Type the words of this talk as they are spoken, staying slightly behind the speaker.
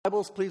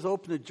Bibles, please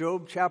open to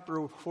Job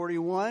chapter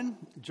 41.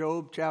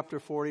 Job chapter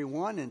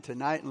 41. And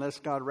tonight,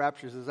 unless God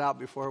raptures us out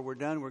before we're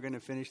done, we're going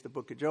to finish the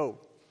book of Job.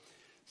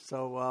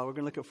 So we're going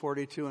to look at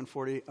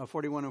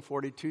 41 and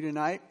 42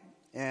 tonight.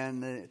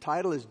 And the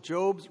title is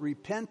Job's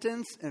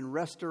Repentance and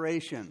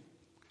Restoration.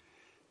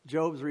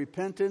 Job's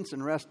Repentance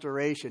and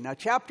Restoration. Now,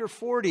 chapter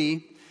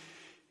 40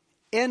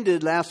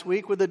 ended last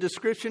week with a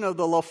description of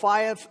the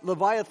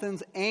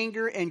Leviathan's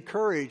anger and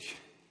courage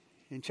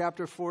in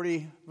chapter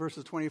 40,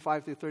 verses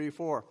 25 through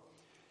 34.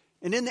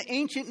 And in the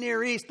ancient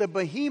Near East, the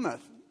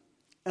behemoth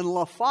and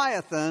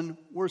Leviathan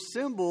were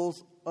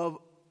symbols of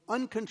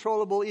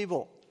uncontrollable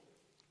evil.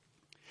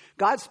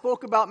 God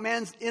spoke about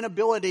man's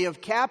inability of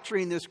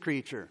capturing this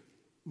creature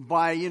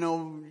by,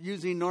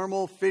 using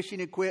normal fishing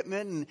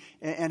equipment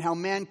and how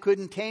man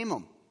couldn't tame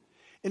him.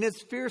 And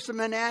its fearsome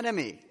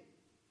anatomy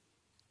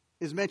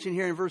is mentioned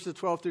here in verses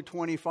 12 through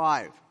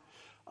 25.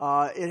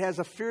 It has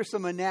a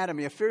fearsome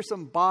anatomy, a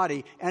fearsome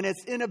body, and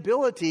its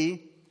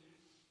inability,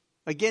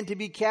 again, to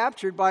be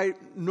captured by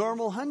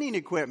normal hunting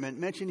equipment,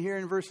 mentioned here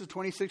in verses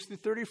 26 through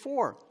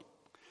 34.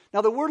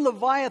 Now, the word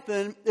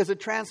Leviathan is a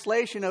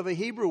translation of a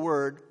Hebrew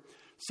word,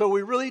 so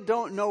we really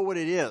don't know what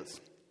it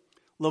is.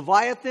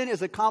 Leviathan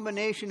is a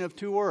combination of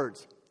two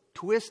words,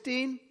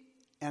 twisting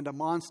and a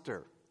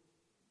monster.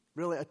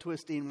 Really a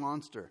twisting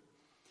monster.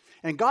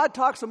 And God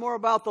talks more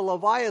about the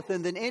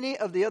Leviathan than any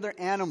of the other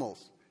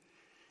animals.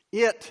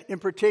 It, in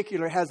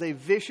particular, has a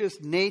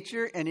vicious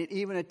nature, and it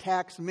even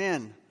attacks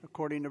men,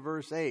 according to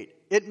verse 8.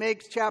 It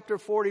makes chapter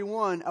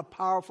 41 a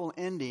powerful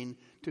ending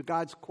to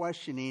God's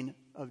questioning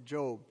of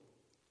Job.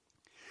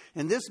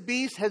 And this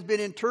beast has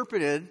been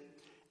interpreted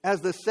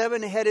as the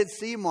seven-headed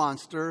sea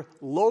monster,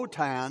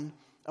 Lotan,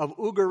 of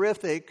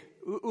Ugaritic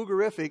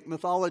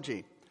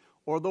mythology,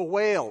 or the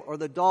whale, or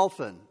the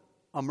dolphin,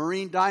 a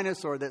marine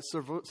dinosaur that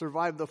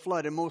survived the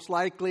flood, and most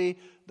likely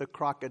the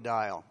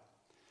crocodile.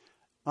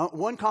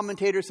 One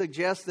commentator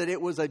suggests that it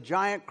was a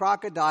giant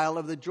crocodile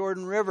of the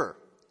Jordan River.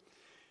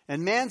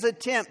 And man's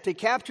attempt to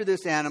capture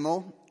this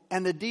animal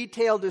and the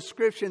detailed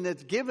description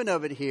that's given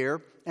of it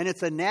here and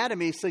its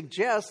anatomy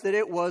suggests that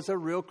it was a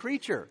real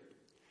creature.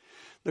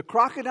 The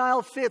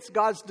crocodile fits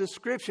God's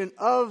description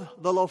of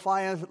the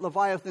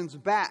Leviathan's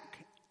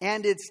back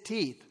and its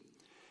teeth.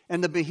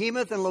 And the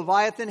behemoth and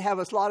Leviathan have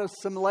a lot of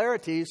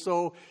similarities,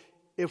 so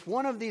if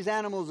one of these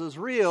animals is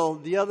real,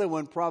 the other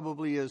one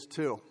probably is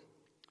too.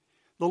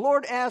 The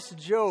Lord asked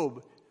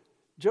Job,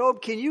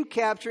 Job, can you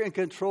capture and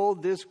control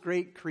this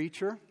great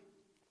creature?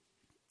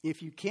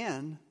 If you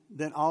can,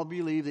 then I'll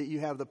believe that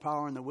you have the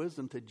power and the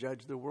wisdom to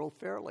judge the world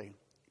fairly.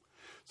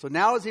 So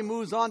now as he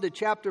moves on to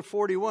chapter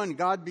 41,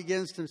 God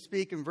begins to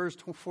speak in verse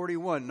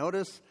 41.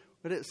 Notice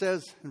what it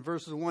says in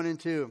verses 1 and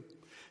 2.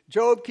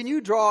 Job, can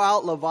you draw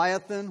out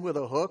Leviathan with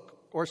a hook,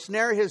 or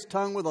snare his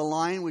tongue with a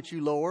line which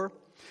you lower?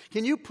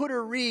 Can you put a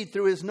reed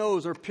through his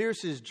nose or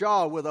pierce his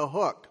jaw with a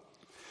hook?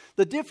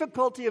 The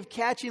difficulty of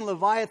catching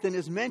Leviathan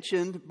is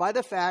mentioned by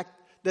the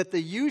fact that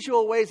the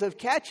usual ways of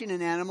catching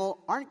an animal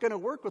aren't going to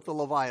work with the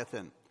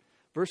Leviathan.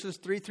 Verses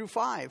 3 through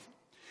 5.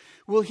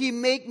 Will he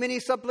make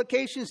many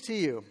supplications to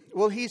you?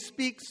 Will he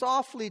speak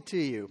softly to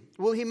you?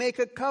 Will he make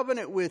a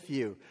covenant with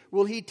you?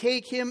 Will he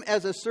take him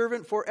as a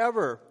servant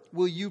forever?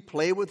 Will you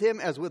play with him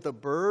as with a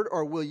bird,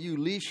 or will you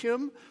leash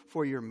him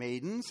for your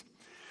maidens?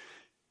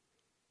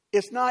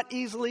 It's not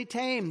easily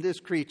tamed, this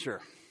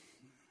creature.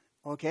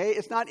 Okay,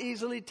 it's not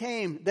easily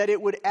tamed that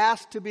it would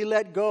ask to be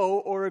let go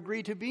or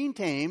agree to being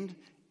tamed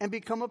and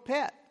become a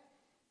pet.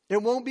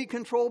 It won't be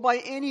controlled by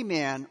any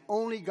man.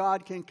 Only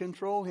God can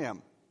control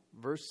him.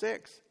 Verse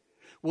 6.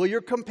 Will your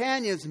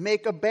companions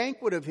make a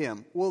banquet of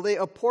him? Will they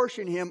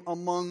apportion him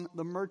among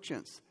the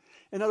merchants?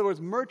 In other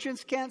words,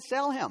 merchants can't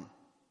sell him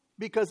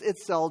because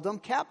it's seldom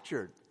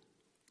captured.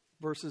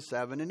 Verses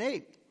 7 and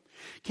 8.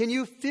 Can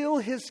you fill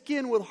his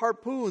skin with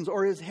harpoons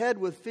or his head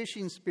with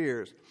fishing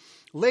spears?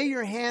 Lay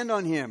your hand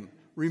on him.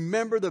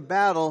 Remember the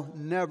battle.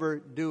 Never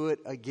do it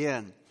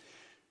again.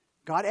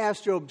 God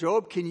asked Job,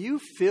 Job, can you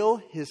fill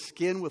his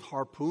skin with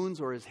harpoons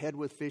or his head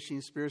with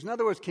fishing spears? In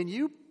other words, can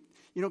you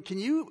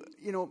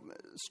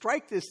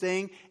strike this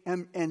thing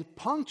and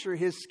puncture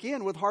his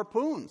skin with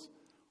harpoons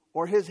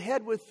or his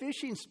head with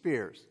fishing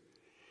spears?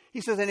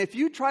 He says, and if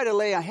you try to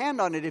lay a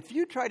hand on it, if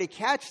you try to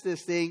catch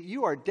this thing,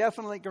 you are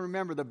definitely going to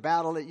remember the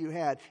battle that you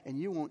had, and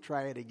you won't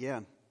try it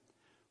again.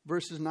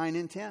 Verses 9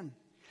 and 10.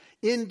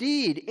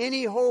 Indeed,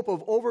 any hope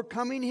of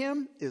overcoming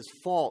him is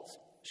false.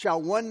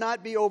 Shall one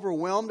not be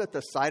overwhelmed at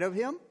the sight of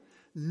him?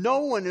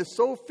 No one is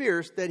so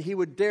fierce that he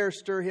would dare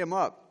stir him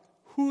up.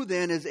 Who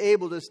then is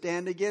able to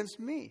stand against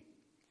me?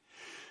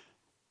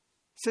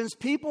 Since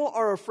people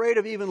are afraid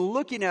of even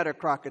looking at a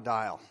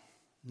crocodile,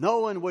 no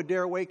one would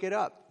dare wake it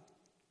up.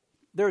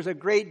 There's a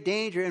great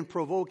danger in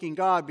provoking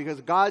God,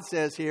 because God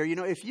says here,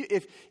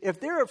 if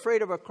they're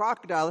afraid of a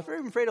crocodile, if they're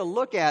even afraid to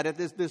look at it,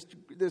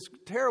 this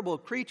terrible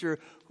creature,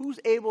 who's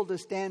able to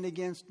stand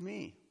against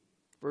me?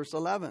 Verse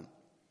 11.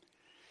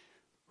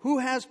 Who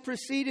has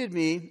preceded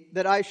me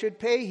that I should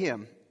pay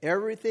him?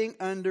 Everything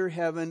under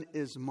heaven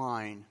is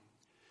mine.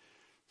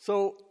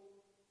 So,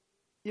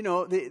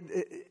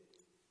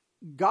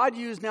 God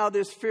used now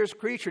this fierce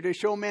creature to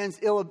show man's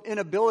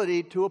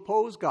inability to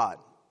oppose God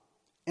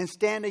and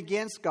stand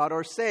against God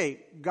or say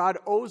God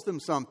owes them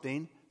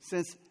something,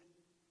 since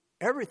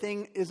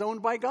everything is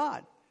owned by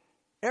God.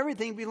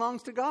 Everything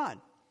belongs to God.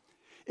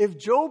 If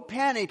Job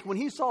panicked when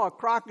he saw a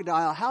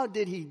crocodile, how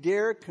did he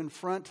dare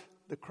confront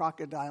the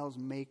crocodile's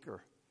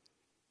maker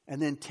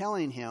and then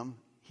telling him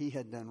he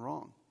had done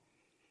wrong?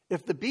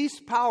 If the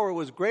beast's power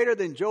was greater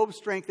than Job's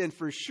strength, then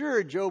for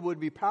sure Job would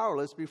be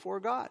powerless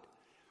before God.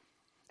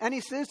 And he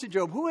says to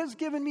Job, who has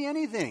given me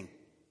anything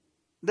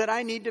that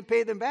I need to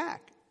pay them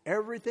back?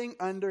 Everything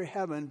under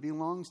heaven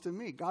belongs to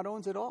me. God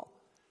owns it all.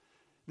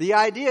 The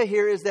idea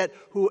here is that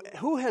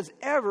who has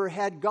ever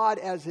had God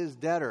as his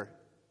debtor?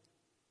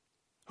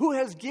 Who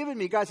has given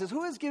me, God says,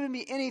 who has given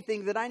me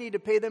anything that I need to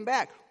pay them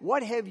back?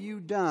 What have you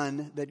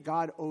done that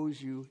God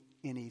owes you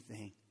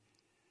anything?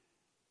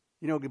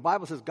 You know, the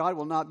Bible says God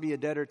will not be a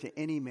debtor to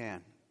any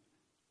man.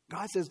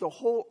 God says the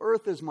whole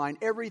earth is mine.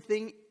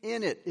 Everything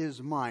in it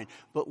is mine.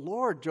 But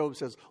Lord, Job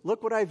says,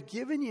 look what I've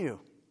given you.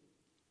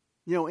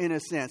 You know, in a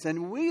sense.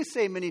 And we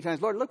say many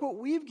times, Lord, look what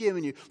we've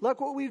given you. Look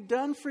what we've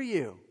done for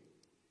you.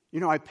 You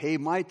know, I pay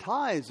my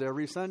tithes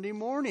every Sunday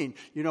morning.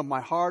 You know,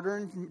 my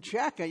hard-earned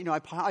check. You know,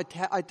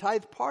 I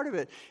tithe part of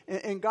it.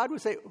 And God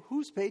would say,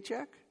 whose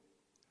paycheck?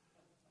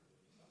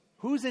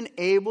 Who's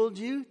enabled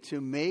you to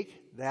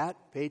make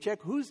that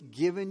paycheck? Who's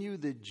given you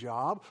the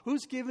job?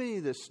 Who's given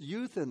you the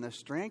youth and the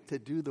strength to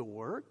do the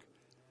work?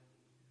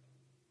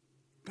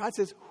 God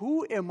says,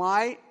 who am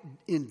I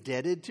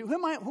indebted to? Who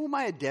am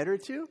I a debtor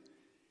to?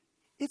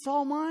 It's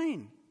all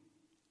mine.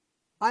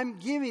 I'm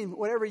giving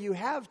whatever you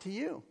have to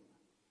you.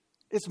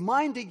 It's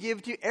mine to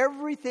give to you.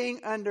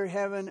 Everything under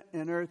heaven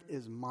and earth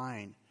is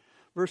mine.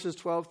 Verses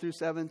 12 through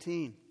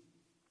 17.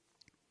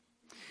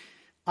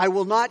 I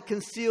will not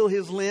conceal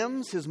his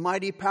limbs, his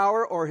mighty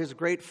power, or his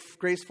great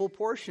graceful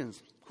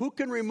portions. Who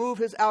can remove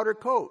his outer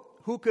coat?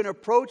 Who can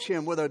approach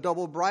him with a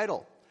double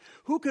bridle?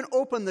 Who can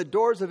open the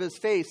doors of his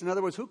face? In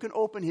other words, who can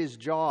open his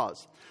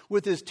jaws?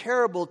 With his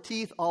terrible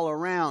teeth all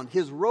around,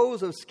 his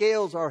rows of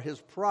scales are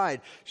his pride,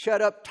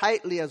 shut up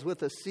tightly as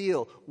with a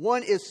seal.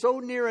 One is so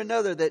near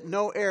another that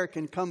no air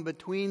can come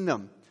between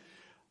them.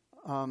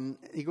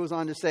 He goes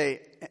on to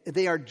say,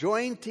 they are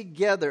joined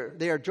together.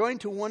 They are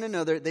joined to one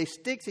another. They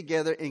stick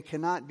together and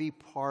cannot be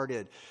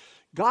parted.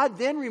 God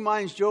then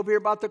reminds Job here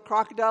about the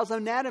crocodile's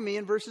anatomy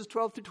in verses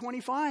 12 to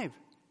 25.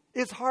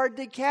 It's hard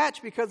to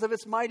catch because of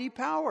its mighty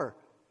power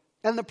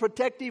and the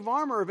protective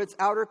armor of its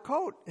outer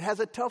coat. It has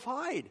a tough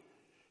hide.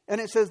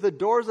 And it says the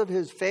doors of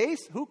his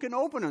face, who can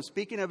open them?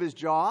 Speaking of his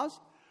jaws,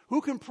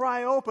 who can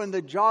pry open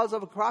the jaws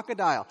of a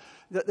crocodile?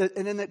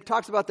 And then it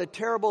talks about the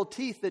terrible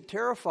teeth that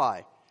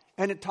terrify.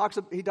 And he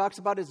talks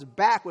about his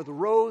back with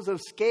rows of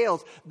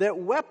scales that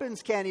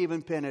weapons can't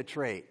even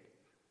penetrate.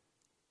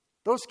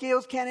 Those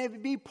scales can't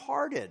even be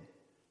parted.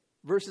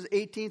 Verses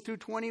 18 through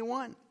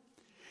 21.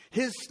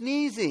 His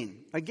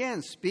sneezing,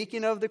 again,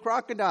 speaking of the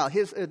crocodile,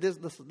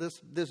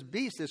 this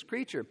beast, this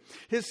creature,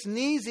 his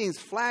sneezings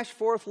flash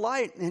forth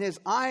light, and his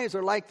eyes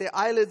are like the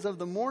eyelids of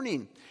the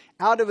morning.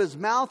 Out of his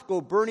mouth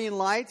go burning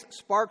lights,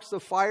 sparks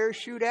of fire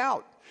shoot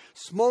out.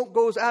 Smoke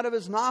goes out of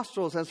his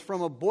nostrils as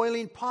from a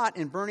boiling pot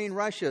in burning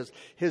rushes.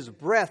 His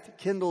breath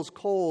kindles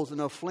coals, and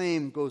a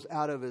flame goes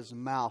out of his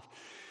mouth.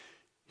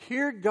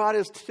 Here God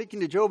is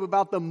speaking to Job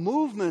about the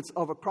movements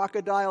of a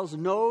crocodile's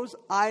nose,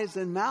 eyes,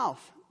 and mouth.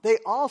 They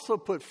also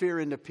put fear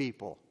into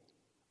people.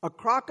 A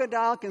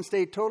crocodile can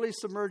stay totally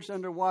submerged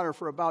underwater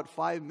for about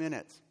 5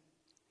 minutes.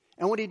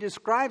 And what he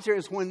describes here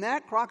is when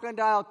that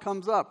crocodile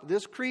comes up,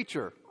 this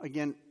creature,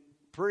 again,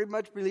 pretty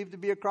much believed to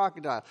be a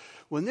crocodile.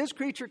 When this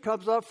creature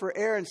comes up for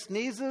air and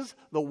sneezes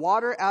the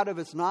water out of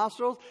its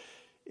nostrils,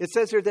 it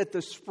says here that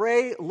the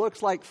spray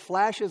looks like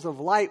flashes of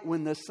light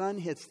when the sun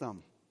hits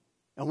them.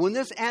 And when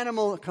this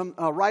animal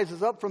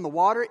rises up from the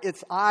water,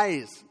 its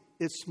eyes,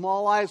 its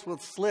small eyes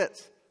with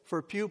slits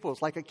for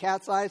pupils, like a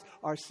cat's eyes,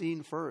 are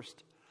seen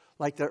first,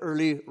 like the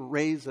early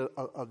rays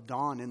of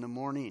dawn in the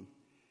morning.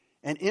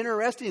 And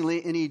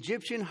interestingly, in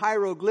Egyptian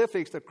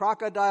hieroglyphics, the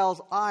crocodile's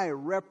eye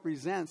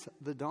represents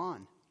the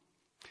dawn.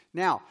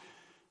 Now,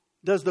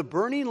 does the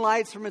burning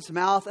lights from its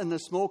mouth and the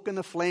smoke and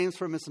the flames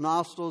from its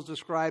nostrils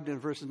described in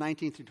verses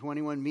 19 through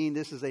 21 mean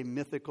this is a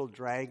mythical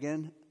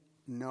dragon?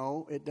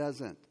 No, it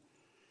doesn't.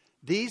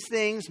 These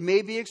things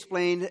may be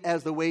explained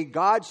as the way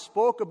God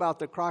spoke about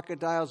the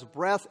crocodile's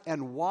breath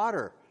and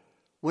water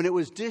when it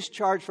was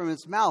discharged from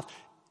its mouth.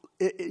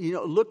 It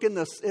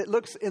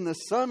looks in the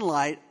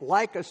sunlight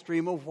like a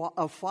stream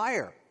of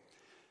fire.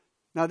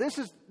 Now,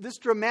 this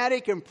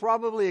dramatic and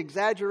probably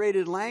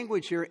exaggerated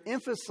language here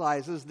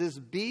emphasizes this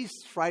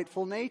beast's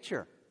frightful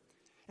nature.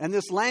 And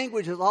this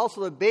language is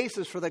also the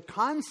basis for the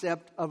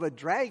concept of a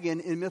dragon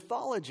in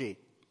mythology.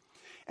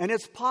 And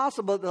it's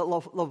possible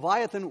that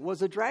Leviathan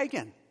was a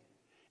dragon.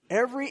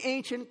 Every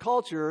ancient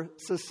culture,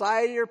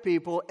 society, or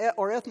people,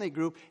 or ethnic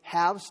group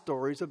have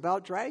stories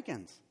about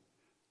dragons.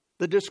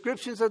 The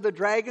descriptions of the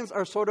dragons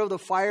are sort of the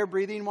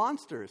fire-breathing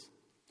monsters.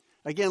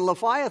 Again,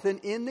 Leviathan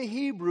in the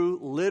Hebrew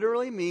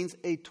literally means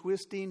a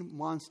twisting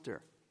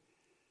monster.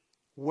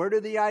 Where do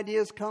the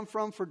ideas come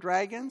from for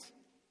dragons?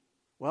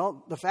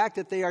 Well, the fact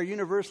that they are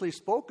universally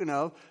spoken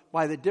of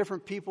by the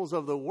different peoples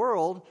of the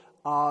world,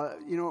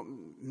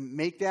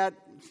 make that,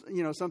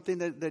 something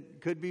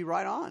that could be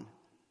right on.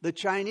 The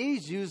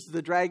Chinese use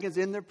the dragons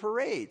in their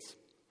parades.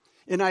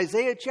 In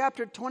Isaiah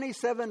chapter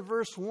 27,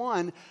 verse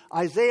 1,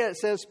 Isaiah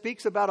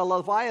speaks about a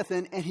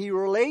Leviathan, and he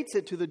relates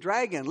it to the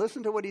dragon.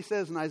 Listen to what he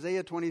says in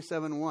Isaiah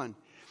 27, 1.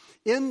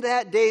 In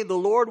that day, the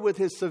Lord with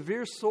his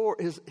severe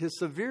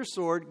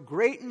sword,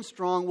 great and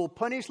strong, will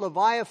punish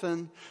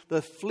Leviathan,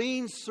 the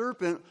fleeing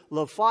serpent,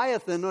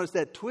 Leviathan, notice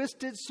that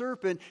twisted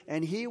serpent,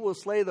 and he will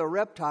slay the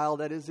reptile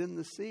that is in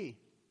the sea.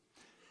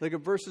 Look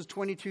at verses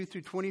 22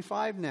 through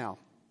 25 now.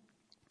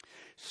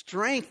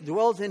 Strength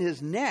dwells in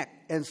his neck,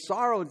 and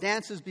sorrow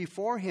dances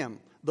before him.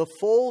 The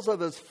folds of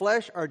his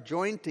flesh are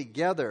joined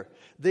together.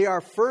 They are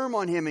firm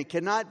on him and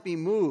cannot be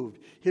moved.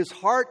 His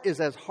heart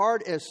is as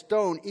hard as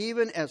stone,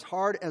 even as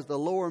hard as the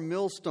lower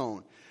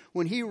millstone.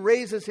 When he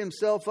raises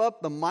himself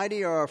up, the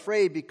mighty are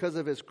afraid. Because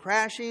of his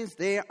crashings,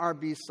 they are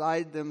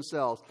beside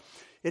themselves.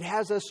 It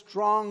has a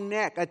strong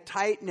neck, a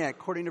tight neck,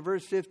 according to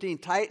verse 15,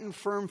 tight and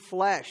firm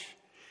flesh.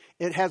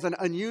 It has an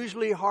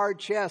unusually hard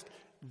chest.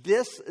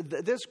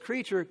 This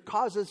creature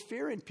causes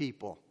fear in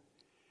people.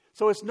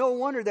 So it's no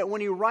wonder that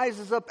when he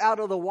rises up out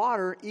of the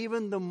water,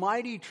 even the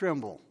mighty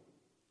tremble,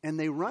 and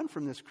they run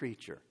from this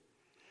creature.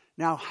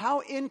 Now,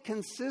 how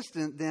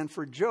inconsistent then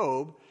for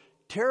Job,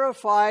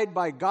 terrified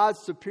by God's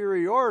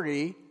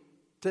superiority,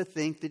 to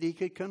think that he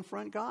could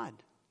confront God.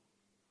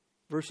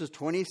 Verses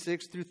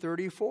 26 through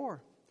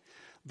 34.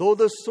 Though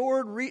the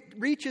sword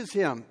reaches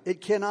him,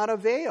 it cannot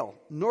avail,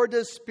 nor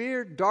does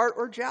spear, dart,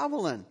 or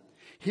javelin.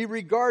 He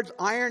regards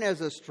iron as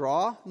a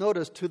straw.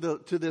 Notice to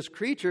this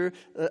creature,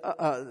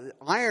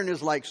 iron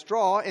is like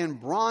straw and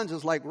bronze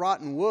is like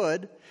rotten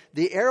wood.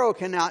 The arrow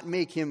cannot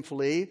make him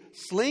flee.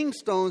 Sling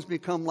stones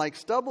become like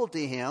stubble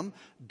to him.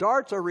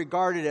 Darts are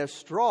regarded as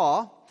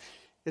straw.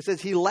 It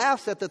says he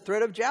laughs at the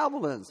threat of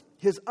javelins.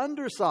 His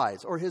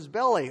undersides or his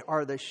belly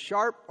are like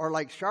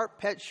sharp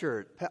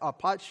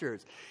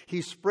potsherds.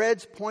 He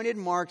spreads pointed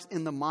marks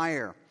in the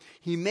mire.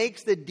 He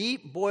makes the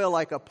deep boil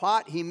like a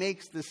pot. He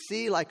makes the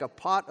sea like a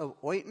pot of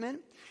ointment.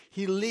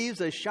 He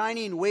leaves a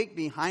shining wake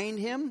behind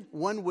him.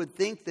 One would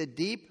think that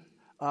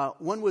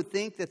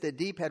the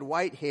deep had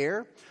white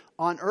hair.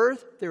 On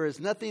earth there is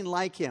nothing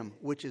like him,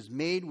 which is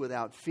made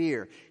without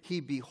fear. He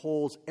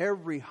beholds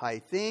every high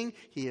thing.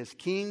 He is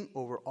king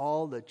over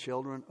all the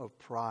children of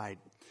pride.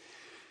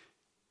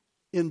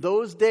 In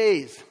those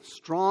days,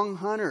 strong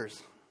hunters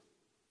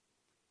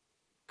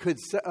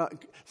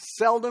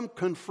seldom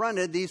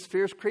confronted these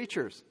fierce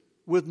creatures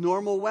with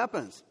normal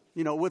weapons,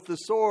 with the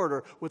sword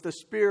or with the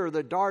spear or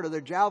the dart or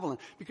the javelin,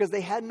 because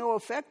they had no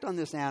effect on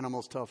this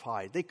animal's tough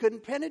hide. They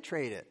couldn't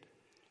penetrate it.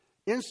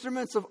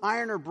 Instruments of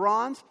iron or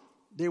bronze,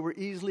 they were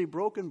easily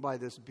broken by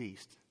this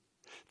beast.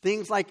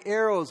 Things like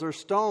arrows or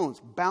stones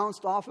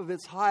bounced off of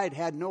its hide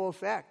had no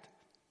effect.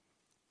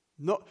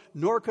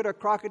 Nor could a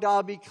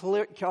crocodile be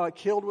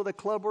killed with a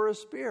club or a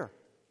spear.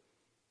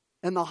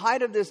 And the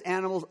hide of this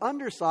animal's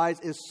undersides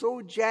is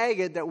so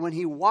jagged that when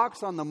he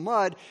walks on the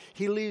mud,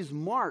 he leaves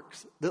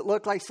marks that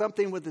look like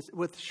something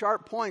with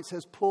sharp points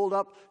has pulled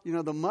up,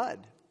 the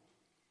mud.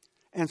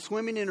 And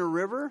swimming in a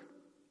river,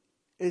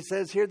 it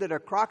says here that a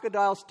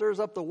crocodile stirs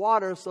up the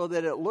water so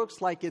that it looks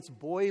like it's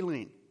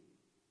boiling,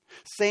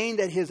 saying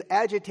that his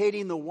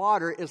agitating the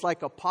water is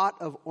like a pot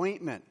of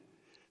ointment.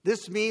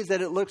 This means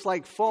that it looks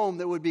like foam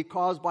that would be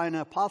caused by an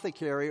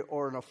apothecary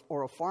or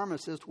a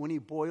pharmacist when he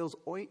boils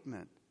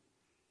ointment.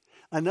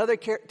 Another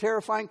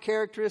terrifying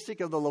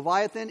characteristic of the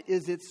Leviathan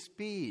is its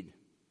speed.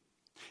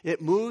 It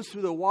moves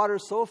through the water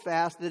so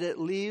fast that it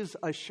leaves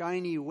a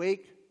shiny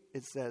wake,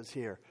 it says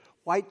here.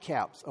 White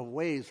caps of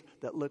waves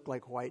that look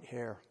like white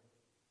hair.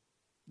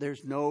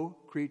 There's no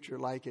creature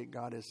like it,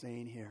 God is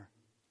saying here.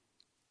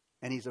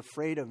 And he's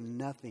afraid of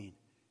nothing,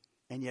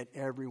 and yet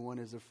everyone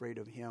is afraid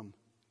of him.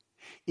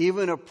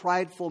 Even a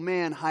prideful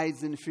man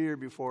hides in fear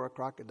before a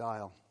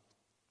crocodile.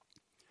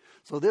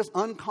 So this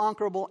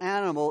unconquerable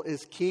animal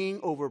is king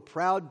over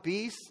proud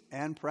beasts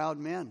and proud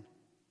men.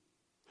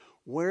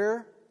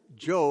 Where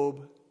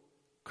Job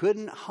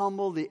couldn't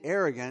humble the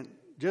arrogant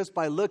just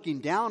by looking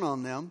down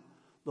on them,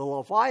 the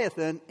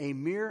Leviathan, a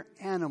mere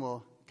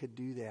animal, could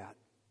do that.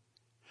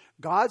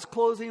 God's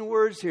closing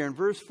words here in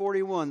verse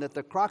 41, that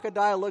the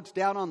crocodile looks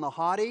down on the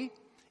haughty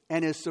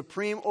and is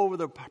supreme over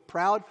the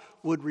proud,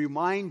 would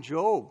remind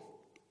Job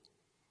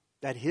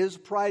that his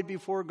pride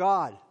before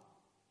God,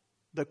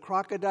 the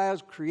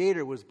crocodile's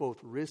creator, was both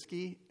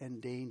risky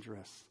and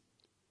dangerous.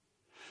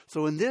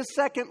 So in this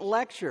second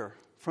lecture,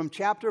 from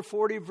chapter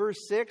 40, verse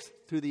 6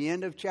 to the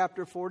end of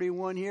chapter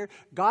 41 here,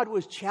 God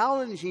was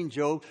challenging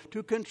Job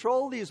to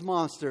control these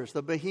monsters,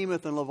 the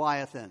behemoth and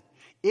Leviathan,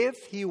 if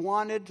he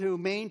wanted to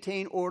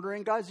maintain order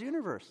in God's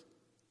universe.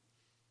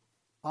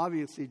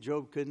 Obviously,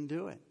 Job couldn't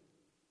do it.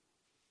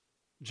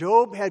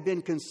 Job had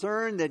been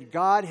concerned that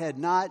God had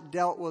not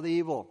dealt with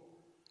evil.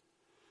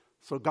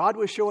 So God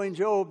was showing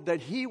Job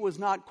that he was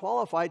not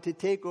qualified to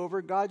take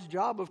over God's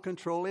job of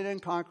controlling and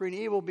conquering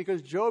evil,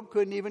 because Job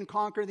couldn't even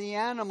conquer the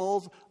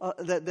animals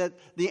that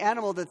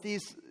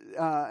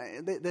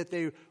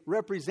they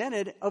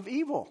represented of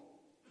evil.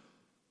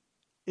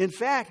 In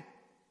fact,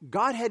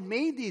 God had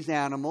made these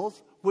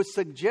animals, which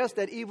suggests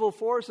that evil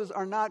forces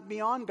are not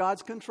beyond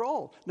God's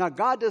control. Now,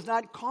 God does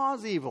not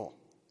cause evil,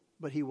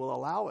 but He will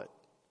allow it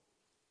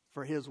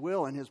for His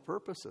will and His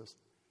purposes.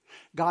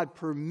 God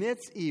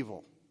permits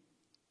evil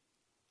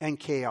and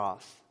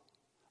chaos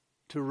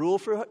to rule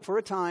for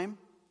a time,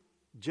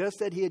 just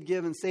that He had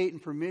given Satan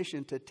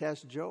permission to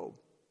test Job.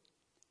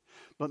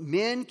 But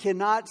men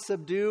cannot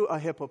subdue a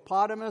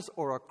hippopotamus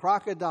or a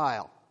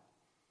crocodile,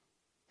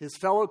 his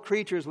fellow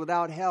creatures,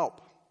 without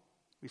help.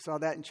 We saw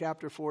that in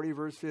chapter 40,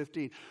 verse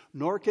 15.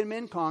 Nor can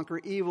men conquer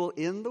evil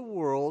in the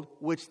world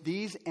which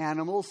these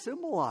animals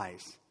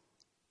symbolize.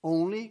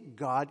 Only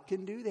God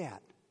can do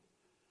that.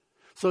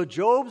 So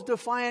Job's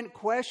defiant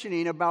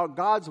questioning about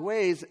God's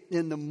ways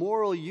in the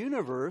moral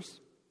universe,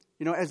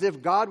 as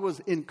if God was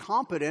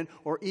incompetent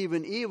or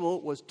even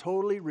evil, was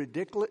totally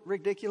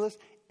ridiculous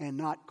and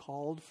not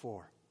called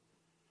for.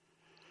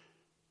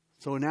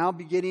 So now,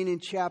 beginning in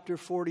chapter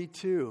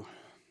 42,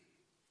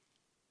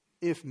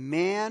 if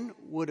man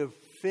would have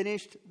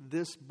finished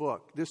this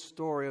book, this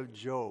story of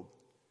Job,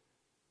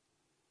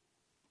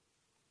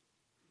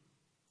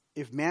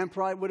 if man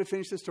probably would have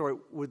finished the story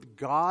with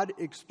God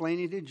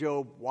explaining to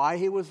Job why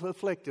he was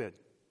afflicted,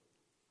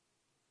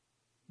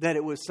 that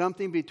it was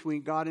something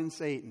between God and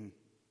Satan,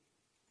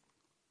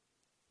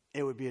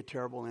 it would be a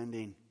terrible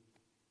ending.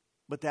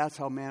 But that's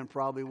how man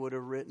probably would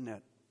have written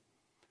it.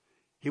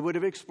 He would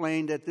have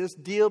explained that this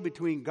deal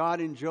between God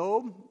and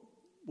Job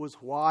was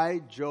why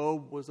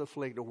Job was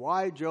afflicted,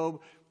 why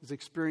Job was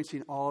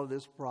experiencing all of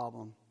this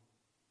problem.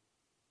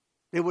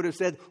 They would have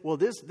said, well,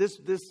 this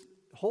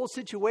whole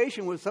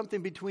situation was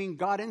something between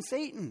God and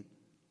Satan.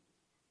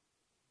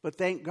 But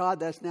thank God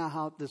that's not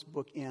how this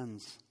book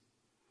ends.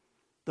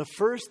 The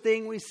first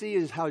thing we see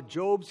is how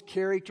Job's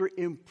character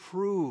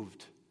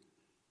improved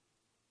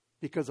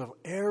because of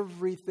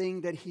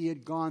everything that he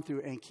had gone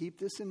through. And keep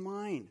this in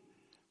mind.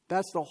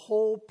 That's the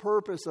whole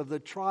purpose of the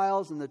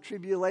trials and the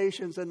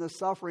tribulations and the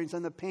sufferings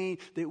and the pain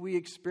that we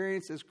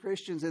experience as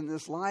Christians in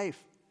this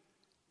life.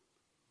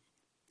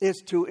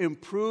 Is to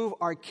improve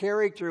our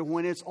character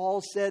when it's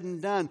all said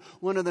and done.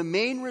 One of the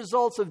main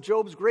results of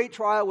Job's great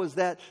trial was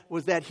that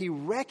he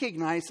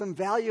recognized some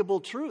valuable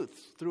truths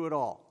through it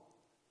all.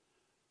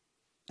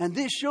 And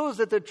this shows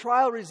that the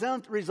trial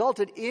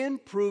resulted in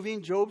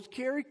proving Job's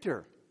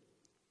character.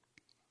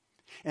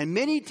 And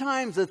many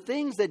times the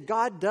things that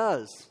God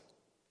does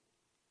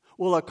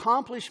will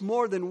accomplish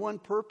more than one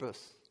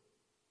purpose.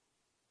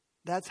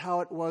 That's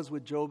how it was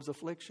with Job's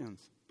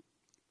afflictions.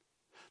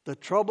 The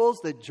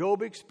troubles that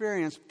Job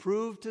experienced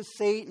proved to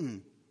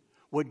Satan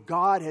what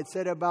God had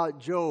said about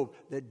Job,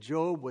 that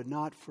Job would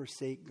not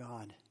forsake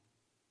God.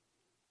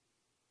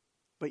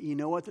 But you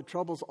know what? The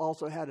troubles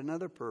also had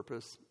another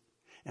purpose,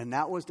 and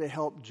that was to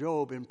help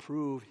Job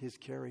improve his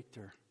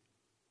character.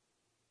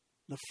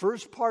 The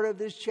first part of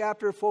this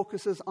chapter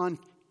focuses on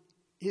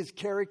his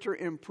character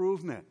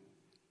improvement.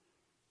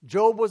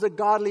 Job was a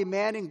godly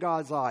man in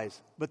God's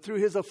eyes, but through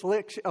his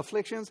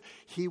afflictions,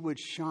 he would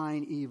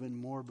shine even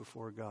more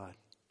before God.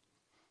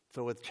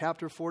 So with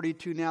chapter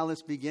 42 now,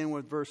 let's begin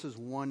with verses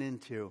 1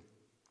 and 2.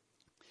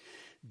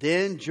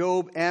 Then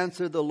Job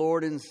answered the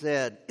Lord and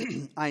said,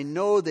 I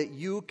know that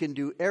you can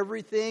do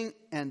everything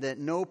and that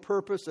no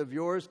purpose of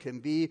yours can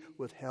be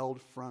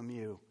withheld from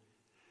you.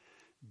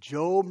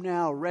 Job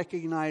now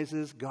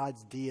recognizes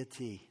God's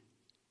deity.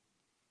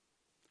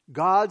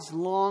 God's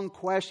long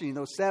questioning,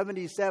 those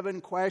 77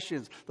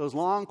 questions,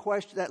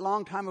 that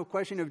long time of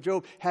questioning of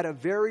Job had a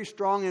very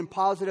strong and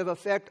positive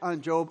effect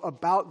on Job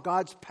about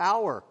God's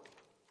power.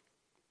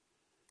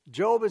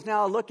 Job is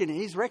now looking, and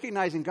he's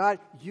recognizing, God,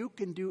 you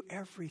can do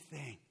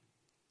everything.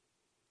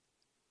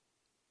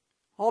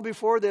 All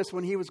before this,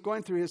 when he was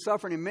going through his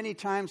suffering, and many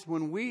times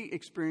when we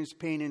experience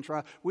pain and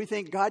trial, we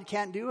think God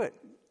can't do it.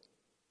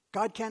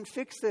 God can't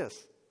fix this.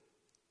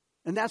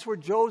 And that's where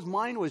Job's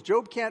mind was.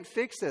 Job can't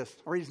fix this,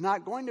 or he's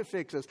not going to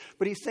fix this.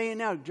 But he's saying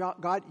now,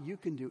 God, you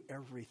can do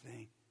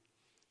everything.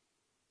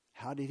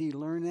 How did he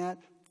learn that?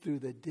 Through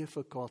the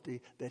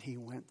difficulty that he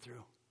went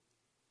through.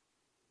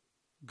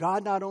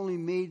 God not only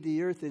made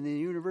the earth and the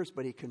universe,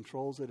 but He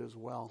controls it as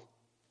well.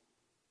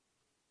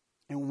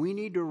 And we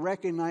need to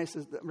recognize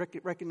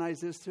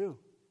this too.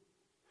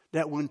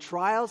 That when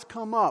trials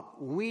come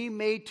up, we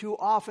may too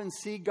often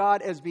see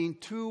God as being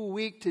too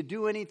weak to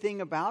do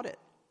anything about it.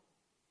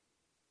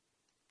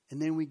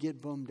 And then we get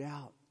bummed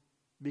out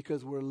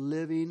because we're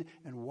living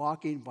and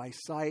walking by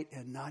sight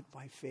and not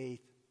by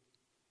faith.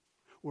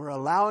 We're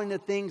allowing the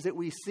things that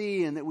we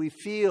see and that we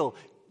feel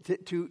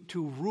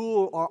to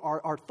rule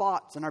our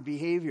thoughts and our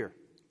behavior.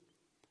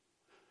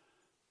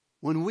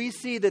 When we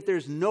see that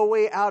there's no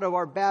way out of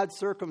our bad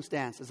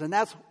circumstances, and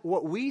that's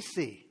what we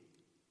see,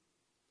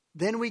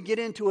 then we get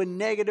into a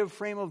negative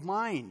frame of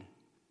mind.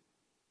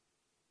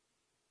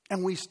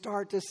 And we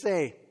start to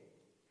say,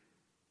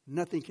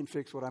 Nothing can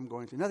fix what I'm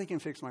going through. Nothing can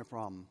fix my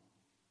problem.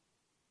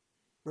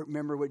 But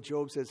remember what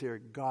Job says here.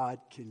 God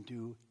can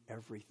do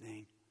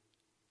everything.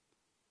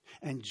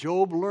 And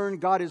Job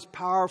learned God is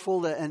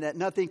powerful and that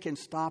nothing can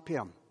stop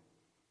him.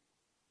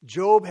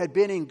 Job had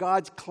been in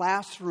God's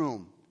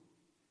classroom.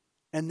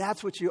 And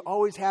that's what you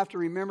always have to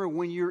remember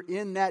when you're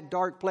in that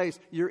dark place.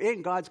 You're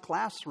in God's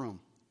classroom.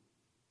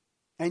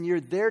 And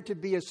you're there to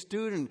be a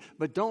student.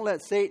 But don't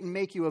let Satan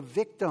make you a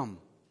victim.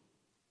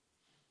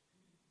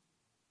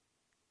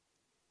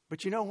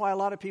 But you know why a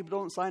lot of people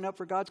don't sign up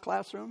for God's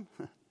classroom?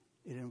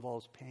 It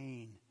involves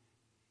pain.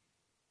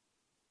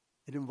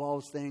 It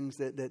involves things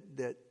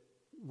that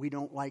we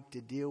don't like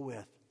to deal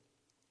with.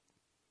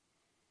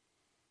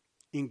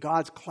 In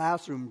God's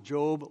classroom,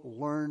 Job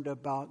learned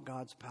about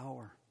God's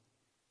power.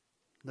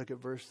 Look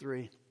at verse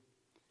 3.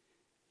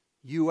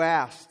 You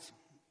asked,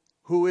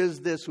 who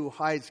is this who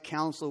hides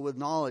counsel with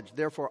knowledge?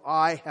 Therefore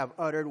I have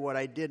uttered what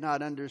I did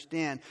not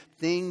understand,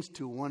 things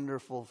too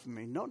wonderful for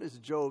me. Notice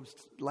Job's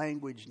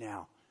language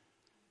now.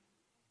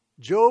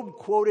 Job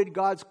quoted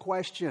God's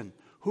question,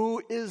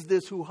 who is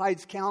this who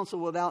hides counsel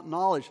without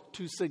knowledge,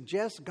 to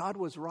suggest God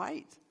was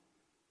right.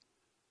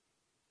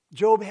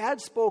 Job had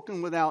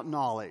spoken without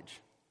knowledge.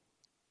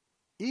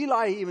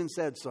 Elihu even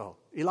said so.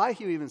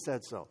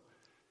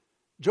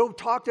 Job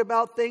talked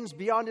about things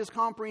beyond his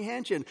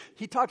comprehension.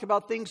 He talked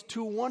about things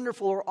too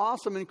wonderful or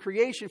awesome in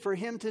creation for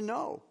him to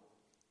know.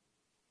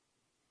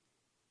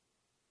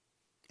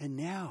 And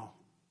now,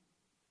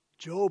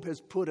 Job has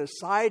put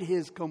aside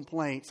his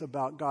complaints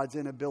about God's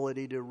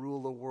inability to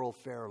rule the world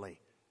fairly.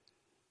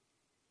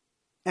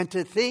 And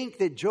to think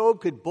that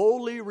Job could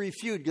boldly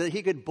refute, that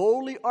he could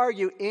boldly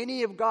argue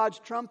any of God's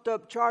trumped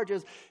up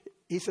charges,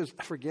 he says,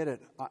 forget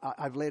it.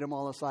 I've laid them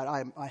all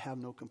aside. I have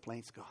no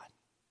complaints, God.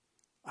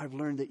 I've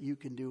learned that you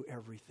can do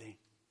everything.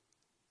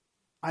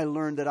 I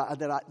learned that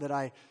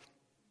I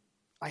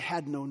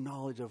had no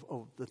knowledge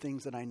of the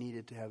things that I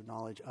needed to have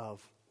knowledge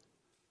of.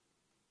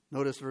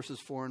 Notice verses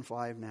 4 and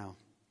 5 now.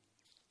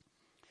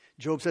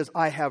 Job says,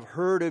 I have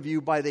heard of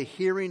you by the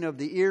hearing of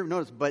the ear.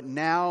 Notice, but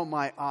now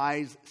my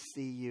eyes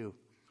see you.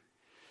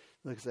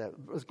 Look at that.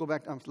 Let's go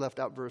back. I left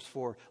out verse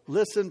 4.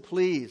 Listen,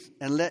 please,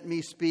 and let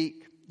me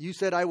speak. You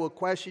said, I will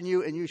question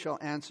you, and you shall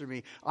answer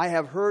me. I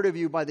have heard of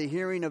you by the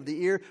hearing of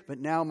the ear, but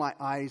now my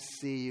eyes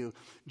see you.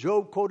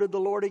 Job quoted the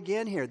Lord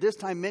again here, this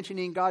time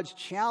mentioning God's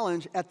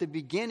challenge at the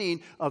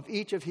beginning of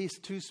each of his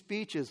two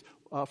speeches.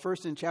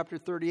 First in chapter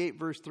 38,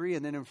 verse 3,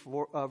 and then in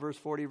verse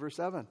 40, verse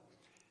 7.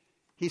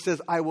 He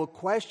says, I will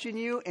question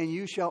you, and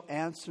you shall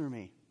answer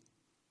me.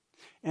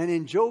 And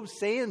in Job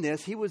saying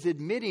this, he was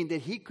admitting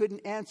that he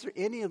couldn't answer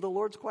any of the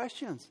Lord's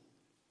questions.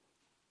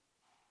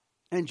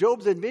 And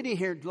Job's admitting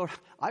here, Lord,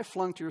 I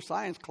flunked your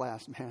science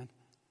class, man.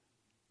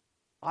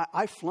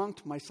 I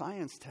flunked my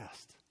science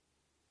test.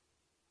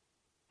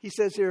 He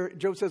says here,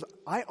 Job says,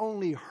 I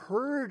only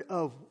heard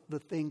of the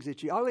things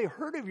I only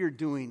heard of your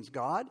doings,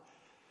 God.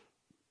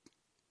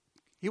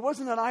 He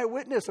wasn't an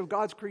eyewitness of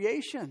God's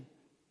creation.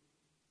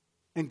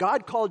 And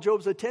God called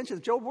Job's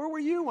attention. Job, where were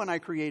you when I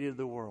created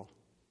the world?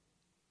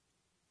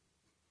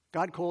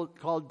 God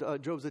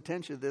called Job's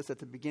attention to this at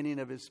the beginning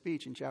of his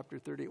speech in chapter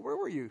 30. Where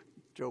were you,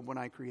 Job, when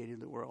I created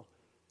the world?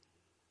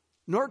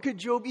 Nor could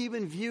Job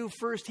even view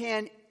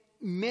firsthand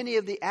many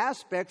of the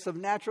aspects of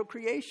natural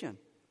creation.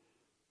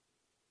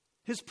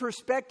 His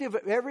perspective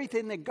of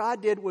everything that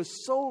God did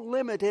was so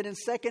limited and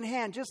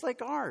secondhand, just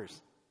like ours.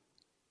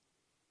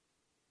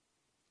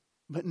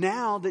 But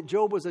now that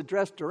Job was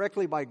addressed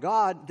directly by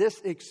God, this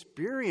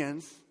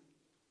experience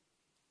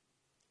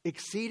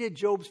exceeded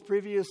Job's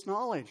previous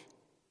knowledge.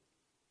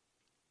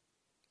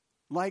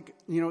 Like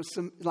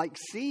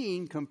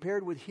seeing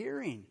compared with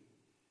hearing.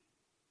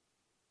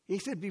 He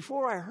said,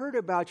 before I heard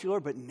about you,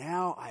 Lord, but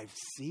now I've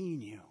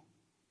seen you.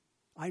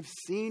 I've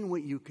seen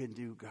what you can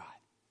do, God.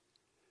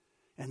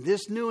 And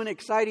this new and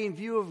exciting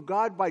view of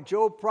God by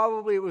Job,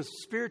 probably it was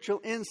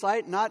spiritual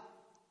insight, not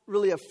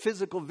really a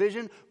physical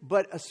vision,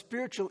 but a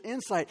spiritual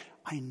insight.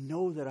 I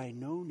know that I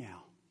know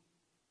now.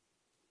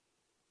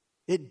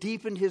 It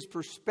deepened his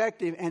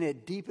perspective and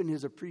it deepened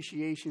his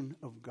appreciation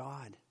of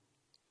God.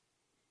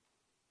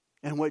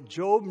 And what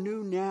Job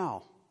knew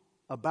now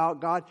about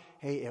God,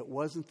 hey, it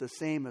wasn't the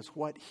same as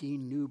what he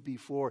knew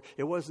before.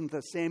 It wasn't the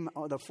same,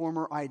 the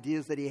former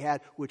ideas that he had,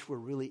 which were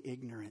really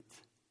ignorant.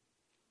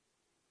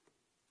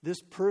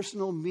 This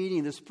personal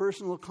meeting, this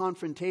personal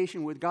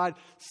confrontation with God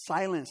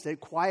silenced, it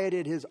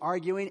quieted his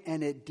arguing,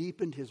 and it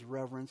deepened his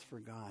reverence for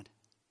God.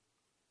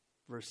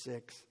 Verse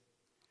 6.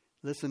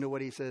 Listen to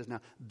what he says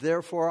now.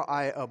 Therefore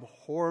I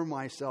abhor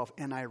myself,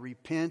 and I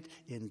repent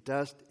in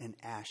dust and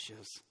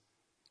ashes.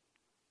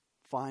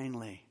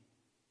 Finally,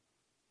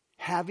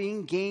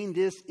 having gained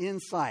this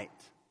insight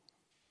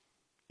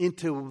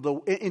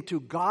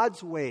into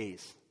God's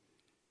ways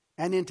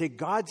and into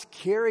God's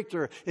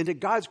character, into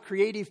God's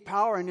creative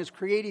power and his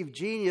creative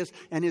genius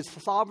and his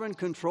sovereign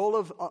control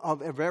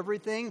of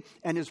everything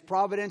and his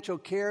providential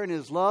care and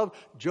his love,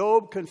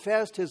 Job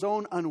confessed his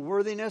own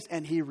unworthiness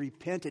and he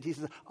repented. He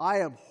says,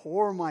 I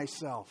abhor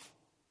myself.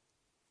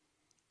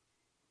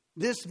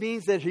 This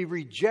means that he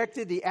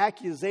rejected the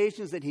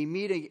accusations that he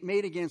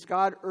made against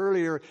God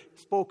earlier,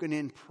 spoken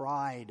in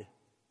pride.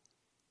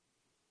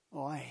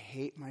 Oh, I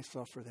hate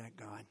myself for that,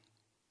 God.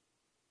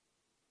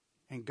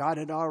 And God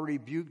had already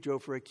rebuked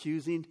Job for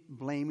accusing,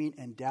 blaming,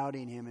 and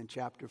doubting him in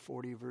chapter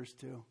 40, verse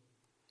 2.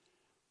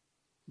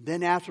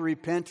 Then after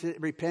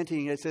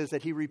repenting, it says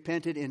that he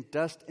repented in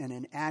dust and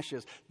in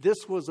ashes.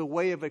 This was a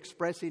way of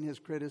expressing his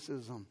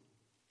criticism.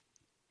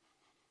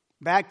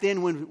 Back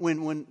then,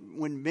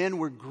 when men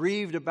were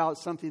grieved about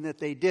something that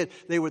they did,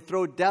 they would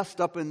throw dust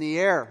up in the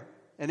air,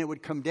 and it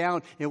would come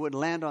down, it would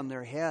land on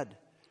their head.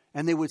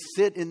 And they would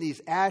sit in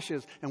these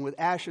ashes and with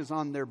ashes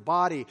on their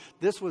body.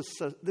 These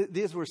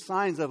were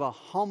signs of a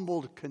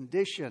humbled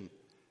condition.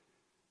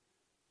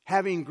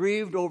 Having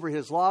grieved over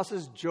his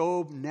losses,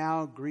 Job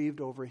now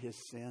grieved over his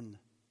sin.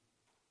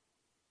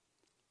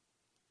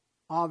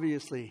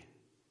 Obviously,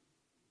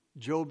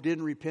 Job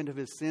didn't repent of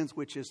his sins,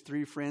 which his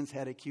three friends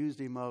had accused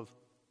him of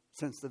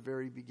since the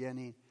very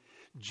beginning.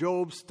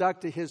 Job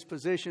stuck to his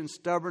position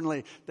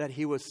stubbornly that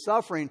he was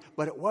suffering,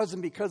 but it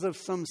wasn't because of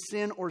some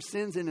sin or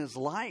sins in his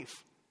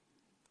life.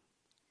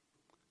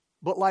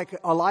 But like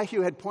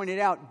Elihu had pointed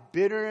out,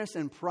 bitterness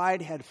and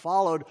pride had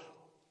followed,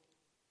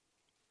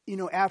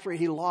 after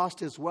he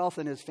lost his wealth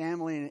and his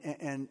family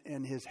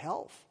and his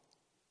health.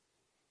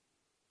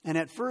 And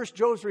at first,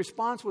 Job's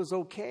response was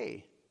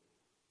okay.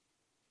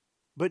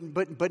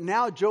 But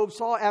now Job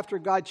saw, after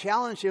God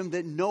challenged him,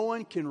 that no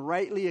one can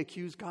rightly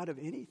accuse God of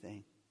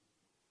anything.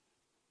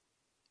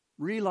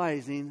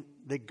 Realizing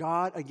that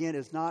God, again,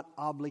 is not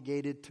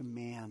obligated to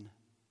man.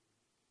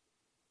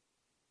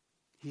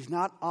 He's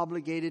not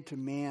obligated to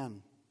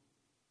man.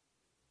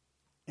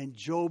 And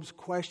Job's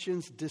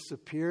questions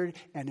disappeared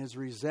and his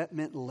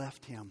resentment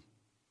left him.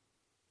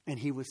 And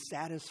he was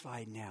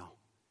satisfied now.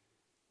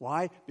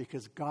 Why?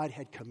 Because God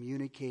had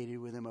communicated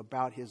with him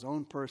about his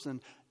own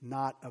person,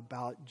 not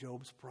about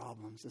Job's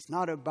problems. It's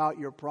not about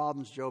your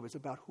problems, Job. It's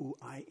about who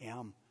I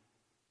am.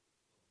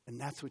 And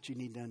that's what you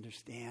need to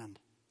understand.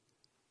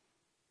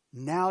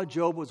 Now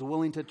Job was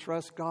willing to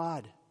trust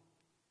God,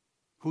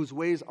 whose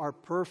ways are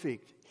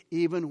perfect,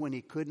 even when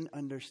he couldn't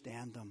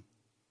understand them.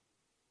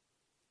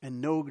 And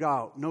no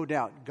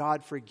doubt,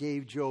 God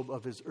forgave Job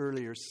of his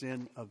earlier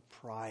sin of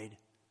pride.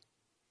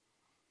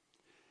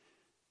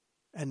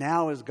 And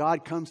now as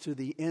God comes to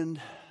the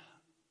end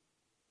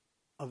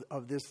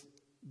of this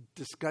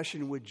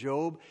discussion with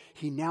Job,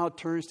 he now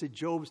turns to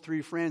Job's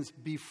three friends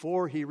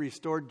before he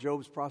restored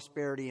Job's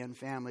prosperity and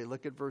family.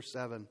 Look at verse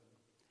 7.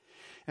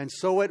 And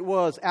so it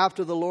was,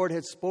 after the Lord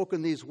had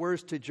spoken these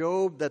words to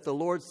Job, that the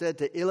Lord said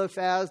to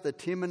Eliphaz the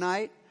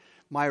Temanite,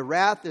 my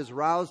wrath is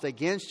roused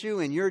against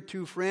you and your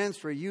two friends,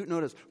 for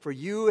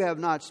you have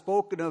not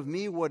spoken of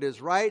me what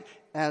is right,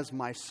 as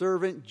my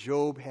servant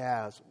Job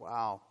has.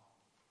 Wow.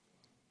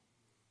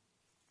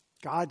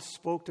 God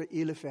spoke to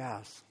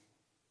Eliphaz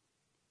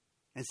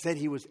and said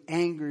he was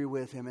angry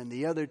with him and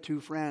the other two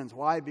friends.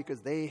 Why?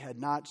 Because they had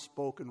not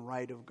spoken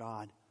right of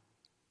God,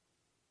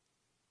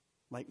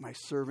 like my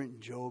servant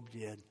Job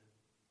did.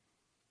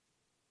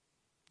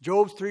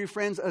 Job's three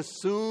friends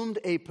assumed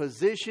a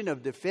position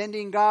of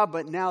defending God,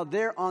 but now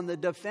they're on the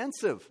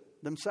defensive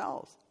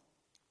themselves.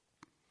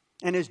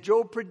 And as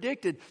Job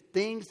predicted,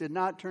 things did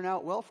not turn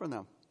out well for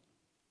them.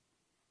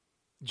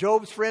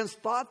 Job's friends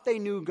thought they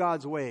knew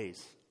God's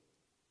ways,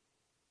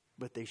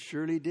 but they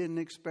surely didn't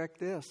expect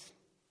this.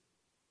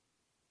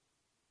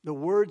 The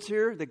words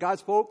here that God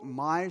spoke,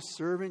 my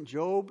servant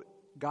Job,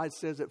 God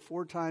says it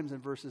 4 times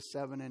in verses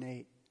 7 and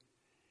 8.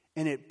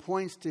 And it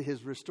points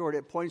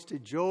to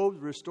Job's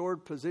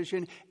restored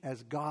position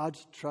as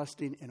God's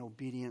trusting and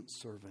obedient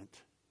servant.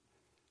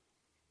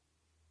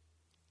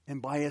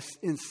 And by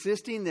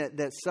insisting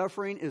that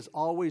suffering is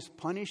always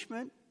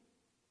punishment,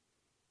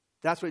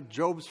 that's what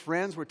Job's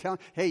friends were telling.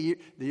 Hey,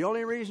 the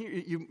only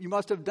reason you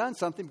must have done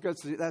something, because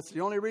that's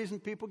the only reason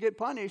people get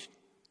punished.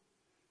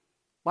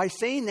 By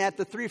saying that,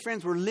 the three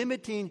friends were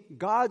limiting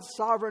God's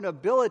sovereign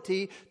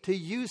ability to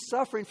use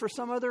suffering for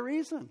some other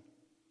reason.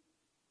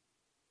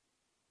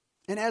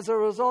 And as a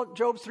result,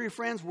 Job's three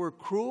friends were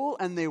cruel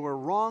and they were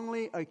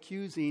wrongly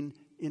accusing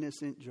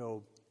innocent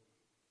Job.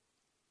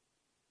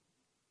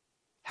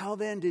 How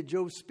then did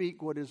Job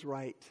speak what is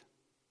right?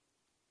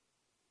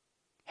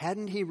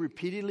 Hadn't he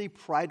repeatedly,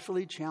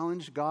 pridefully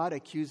challenged God,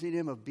 accusing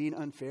him of being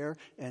unfair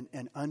and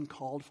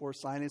uncalled for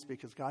silence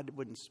because God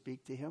wouldn't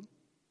speak to him?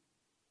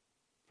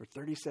 For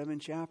 37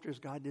 chapters,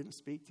 God didn't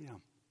speak to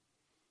him.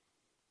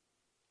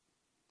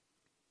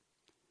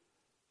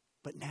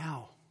 But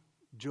now,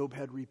 Job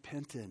had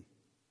repented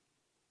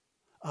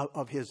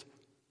of his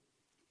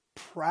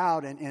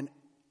proud and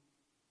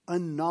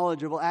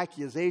unknowledgeable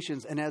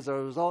accusations, and as a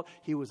result,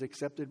 he was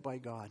accepted by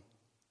God.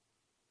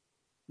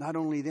 Not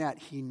only that,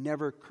 he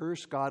never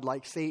cursed God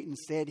like Satan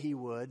said he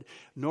would,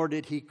 nor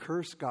did he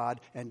curse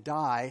God and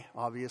die,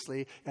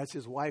 obviously, as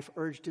his wife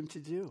urged him to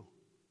do.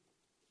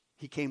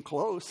 He came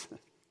close.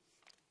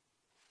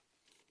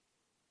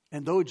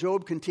 And though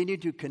Job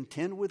continued to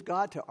contend with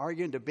God, to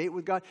argue and debate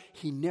with God,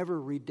 he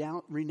never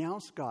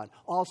renounced God.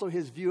 Also,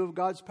 his view of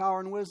God's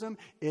power and wisdom,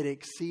 it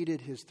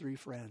exceeded his three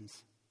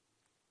friends.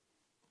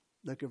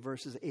 Look at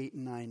verses 8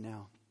 and 9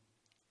 now.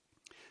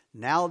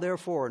 Now,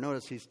 therefore,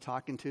 notice he's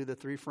talking to the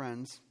three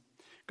friends.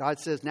 God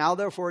says, now,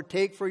 therefore,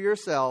 take for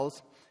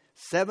yourselves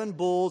 7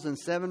 bulls and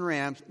 7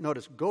 rams.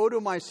 Notice, go to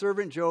my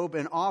servant Job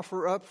and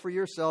offer up for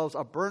yourselves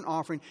a burnt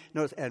offering.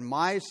 Notice, and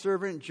my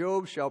servant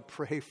Job shall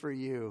pray for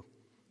you.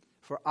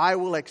 For I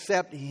will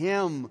accept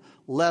him,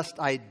 lest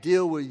I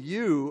deal with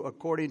you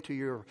according to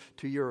your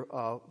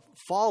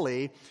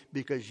folly,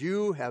 because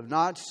you have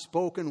not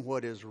spoken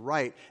what is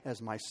right,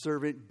 as my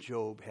servant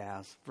Job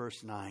has.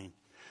 Verse 9.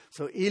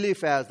 So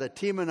Eliphaz the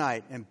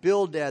Temanite and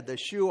Bildad the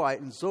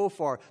Shuhite and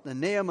Zophar the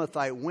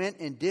Naamathite went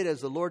and did as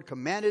the Lord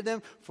commanded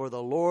them, for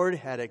the Lord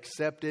had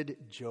accepted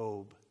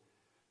Job.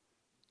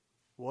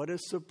 What a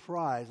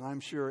surprise, I'm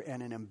sure,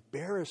 and an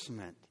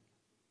embarrassment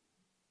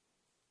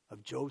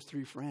of Job's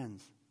three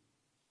friends.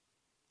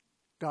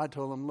 God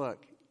told him,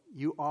 look,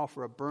 you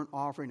offer a burnt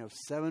offering of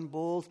 7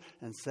 bulls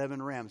and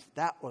 7 rams.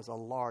 That was a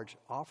large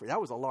offering.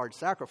 That was a large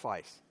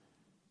sacrifice.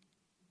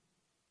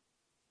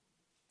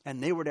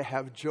 And they were to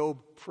have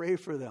Job pray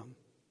for them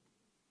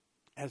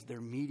as their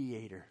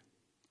mediator.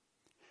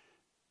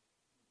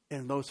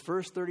 In those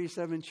first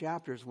 37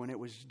 chapters, when it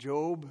was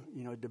Job,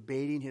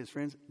 debating his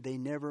friends, they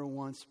never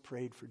once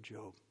prayed for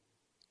Job.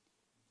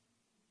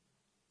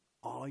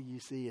 All you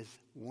see is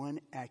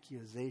one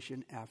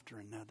accusation after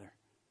another.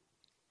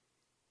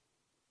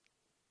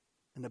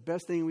 And the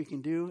best thing we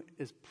can do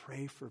is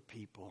pray for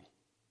people.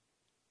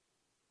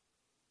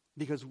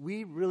 Because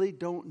we really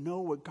don't know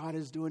what God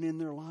is doing in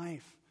their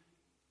life.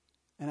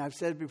 And I've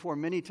said before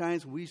many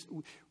times,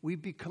 we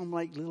become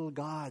like little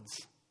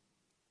gods.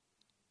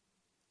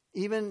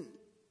 Even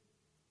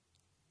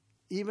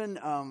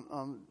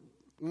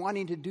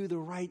wanting to do the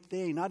right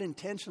thing, not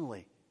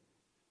intentionally.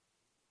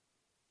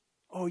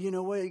 Oh, you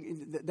know what?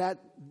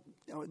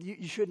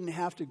 You shouldn't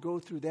have to go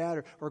through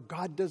that, or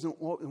God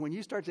doesn't want. When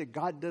you start to say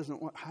God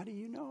doesn't want, how do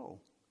you know?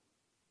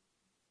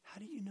 How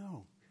do you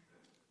know?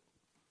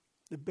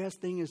 The best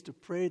thing is to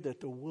pray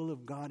that the will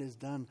of God is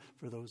done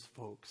for those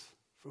folks,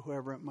 for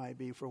whoever it might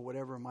be, for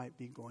whatever might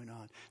be going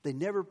on. They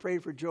never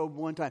prayed for Job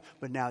one time,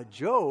 but now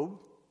Job,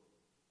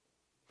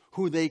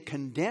 who they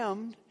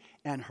condemned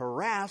and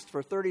harassed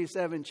for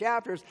 37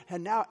 chapters,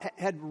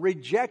 had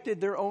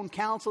rejected their own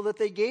counsel that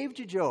they gave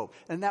to Job,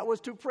 and that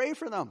was to pray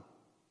for them.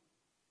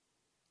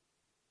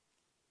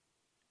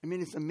 I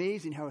mean, it's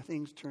amazing how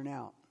things turn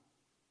out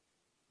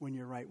when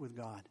you're right with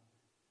God.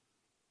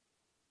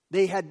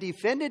 They had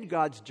defended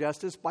God's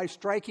justice by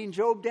striking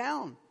Job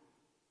down.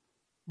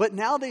 But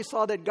now they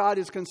saw that God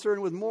is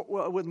concerned with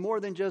more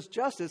than just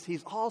justice.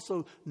 He's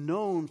also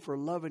known for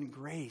love and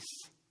grace.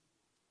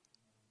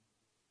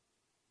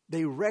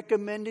 They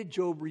recommended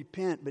Job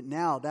repent, but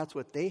now that's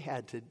what they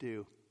had to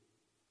do.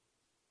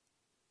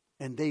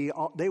 And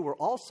they were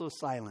also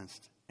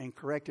silenced and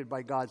corrected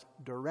by God's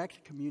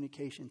direct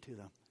communication to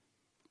them.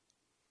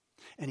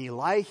 And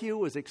Elihu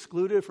was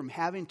excluded from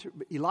having to.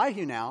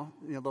 Elihu now,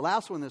 the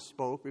last one that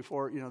spoke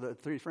before,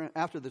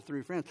 after the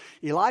three friends,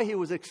 Elihu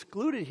was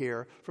excluded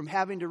here from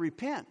having to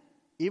repent,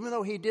 even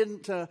though he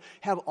didn't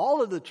have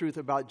all of the truth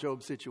about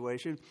Job's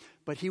situation,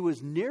 but he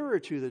was nearer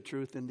to the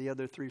truth than the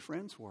other three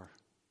friends were.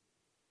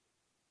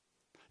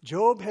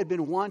 Job had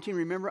been wanting,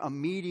 remember, a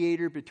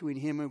mediator between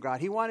him and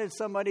God. He wanted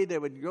somebody that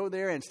would go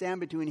there and stand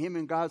between him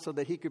and God so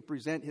that he could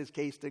present his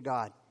case to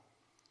God.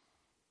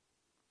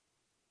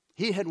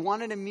 He had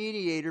wanted a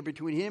mediator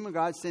between him and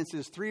God since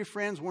his three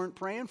friends weren't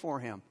praying for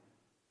him.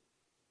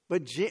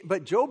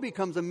 But Job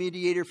becomes a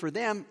mediator for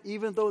them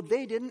even though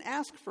they didn't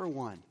ask for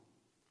one.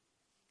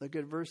 Look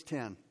at verse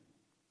 10.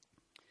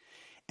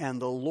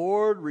 And the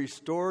Lord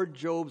restored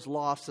Job's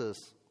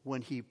losses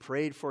when he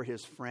prayed for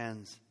his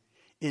friends.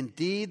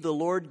 Indeed, the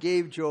Lord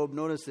gave Job,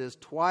 notice this,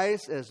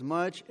 twice as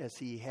much as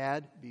he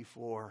had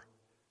before.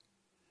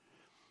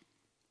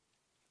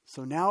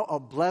 So now a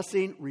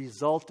blessing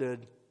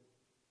resulted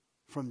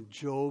from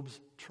Job's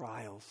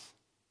trials.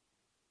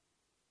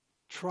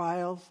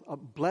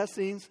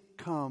 Blessings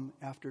come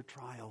after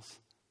trials.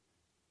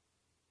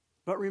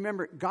 But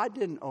remember, God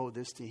didn't owe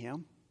this to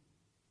him.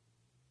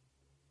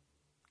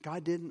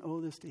 God didn't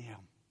owe this to him.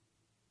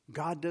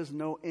 God doesn't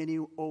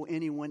owe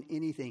anyone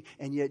anything.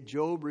 And yet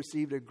Job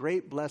received a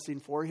great blessing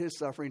for his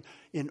suffering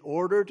in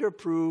order to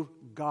prove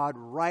God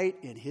right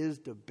in his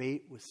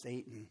debate with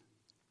Satan.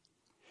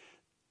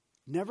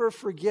 Never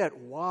forget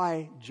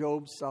why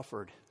Job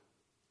suffered.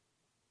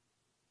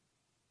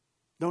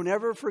 Don't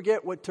ever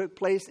forget what took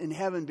place in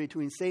heaven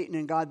between Satan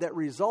and God that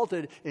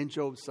resulted in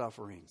Job's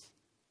sufferings.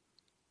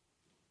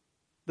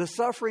 The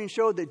suffering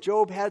showed that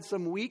Job had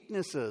some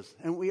weaknesses,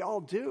 and we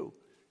all do.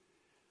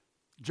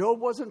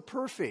 Job wasn't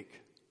perfect,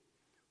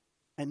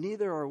 and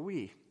neither are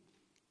we.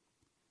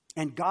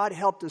 And God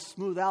helped to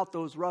smooth out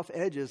those rough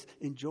edges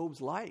in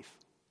Job's life.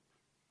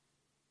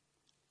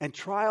 And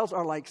trials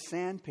are like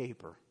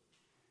sandpaper.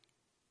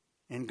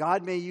 And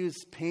God may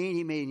use pain,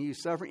 He may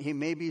use suffering, He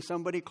may be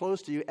somebody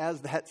close to you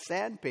as that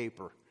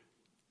sandpaper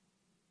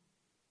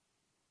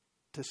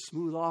to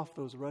smooth off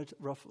those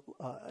rough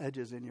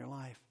edges in your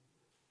life.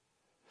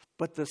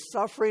 But the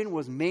suffering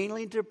was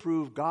mainly to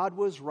prove God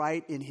was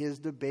right in His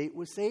debate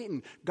with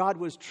Satan. God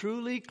was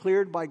truly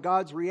cleared by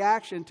God's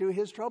reaction to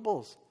his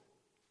troubles.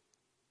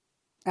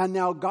 And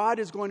now God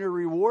is going to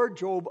reward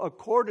Job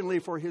accordingly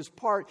for his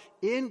part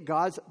in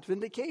God's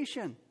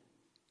vindication.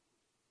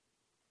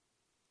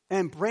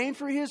 And praying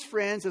for his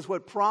friends is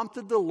what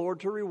prompted the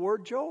Lord to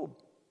reward Job.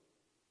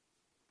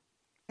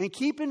 And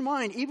keep in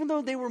mind, even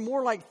though they were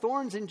more like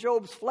thorns in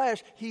Job's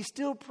flesh, he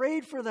still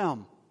prayed for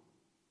them.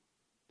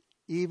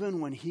 Even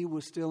when he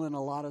was still in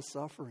a lot of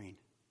suffering.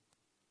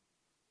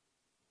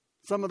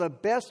 Some of the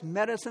best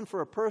medicine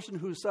for a person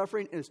who's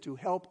suffering is to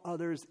help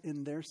others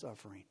in their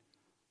suffering.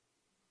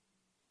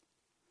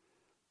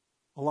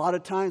 A lot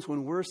of times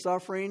when we're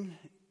suffering,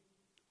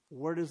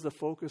 where does the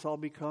focus all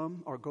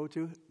become or go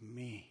to?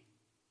 Me.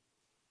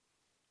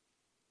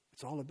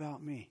 It's all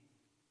about me.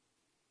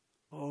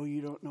 Oh,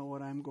 you don't know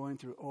what I'm going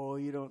through. Oh,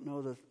 you don't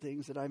know the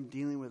things that I'm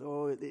dealing with.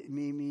 Oh,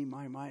 me,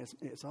 my.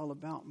 It's all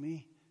about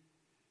me.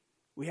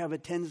 We have a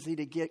tendency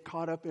to get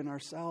caught up in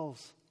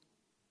ourselves.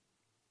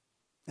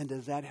 And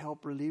does that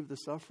help relieve the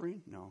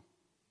suffering? No.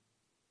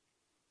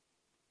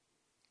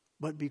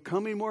 But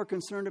becoming more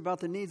concerned about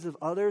the needs of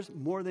others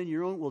more than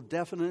your own will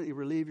definitely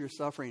relieve your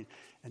suffering.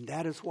 And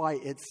that is why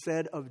it's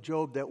said of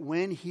Job that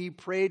when he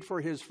prayed for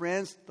his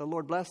friends, the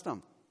Lord blessed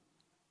him.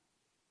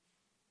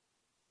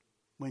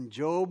 When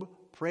Job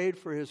prayed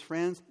for his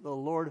friends, the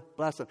Lord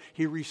blessed him.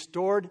 He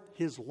restored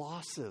his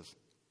losses.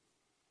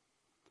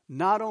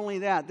 Not only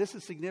that, this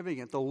is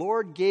significant. The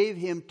Lord gave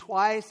him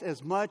twice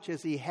as much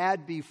as he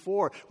had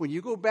before. When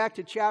you go back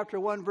to chapter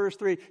 1, verse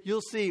 3,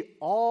 you'll see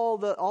all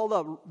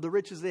the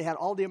riches they had,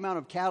 all the amount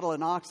of cattle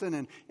and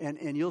oxen,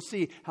 and you'll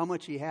see how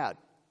much he had.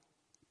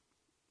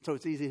 So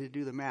it's easy to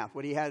do the math.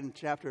 What he had in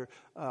chapter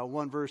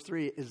 1, verse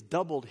 3 is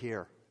doubled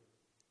here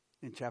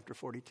in chapter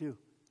 42.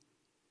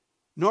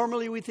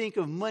 Normally we think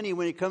of money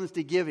when it comes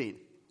to giving.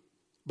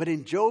 But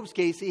in Job's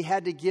case, he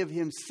had to give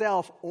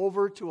himself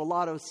over to a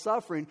lot of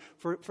suffering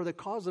for the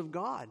cause of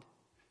God.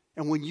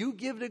 And when you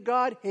give to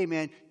God, hey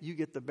man, you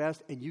get the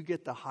best and you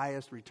get the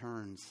highest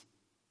returns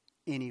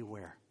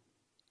anywhere.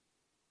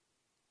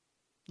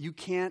 You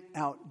can't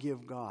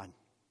outgive God.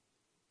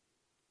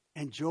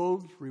 And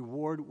Job's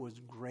reward was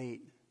great.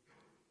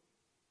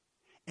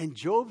 And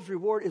Job's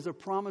reward is a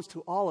promise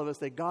to all of us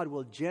that God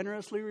will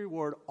generously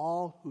reward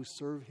all who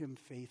serve him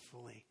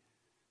faithfully.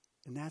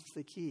 And that's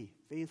the key,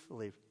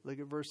 faithfully. Look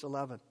at verse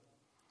 11.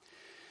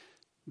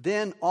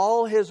 Then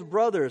all his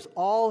brothers,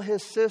 all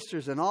his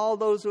sisters, and all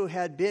those who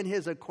had been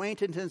his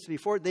acquaintances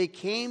before, they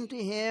came to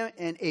him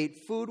and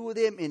ate food with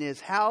him in his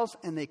house,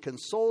 and they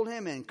consoled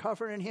him and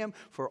comforted him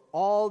for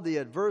all the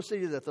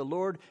adversity that the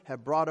Lord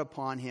had brought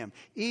upon him.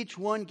 Each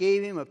one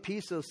gave him a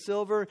piece of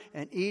silver,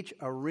 and each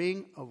a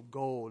ring of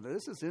gold. Now,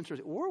 this is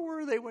interesting. Where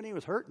were they when he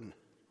was hurting?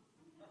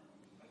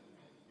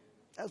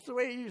 That's the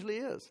way it usually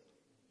is.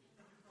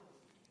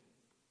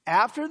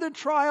 After the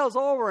trial's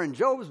over and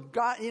Job's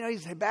got,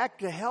 he's back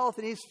to health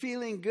and he's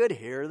feeling good,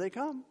 here they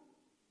come.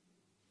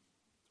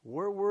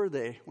 Where were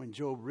they when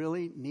Job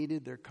really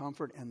needed their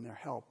comfort and their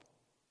help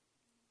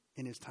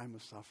in his time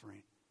of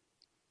suffering?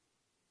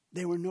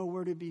 They were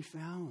nowhere to be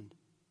found.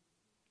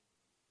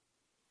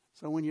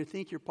 So when you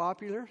think you're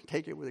popular,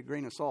 take it with a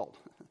grain of salt.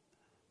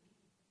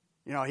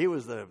 He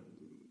was a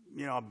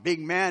big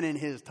man in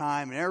his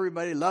time and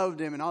everybody loved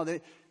him and all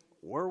that.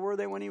 Where were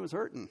they when he was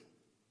hurting?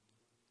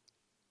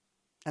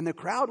 And the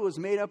crowd was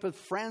made up of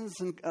friends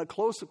and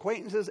close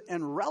acquaintances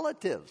and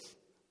relatives.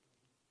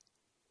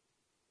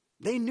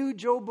 They knew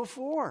Job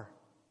before.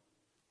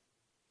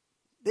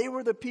 They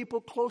were the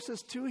people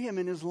closest to him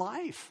in his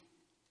life.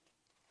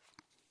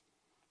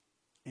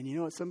 And you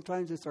know what?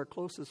 Sometimes it's our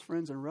closest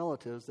friends and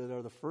relatives that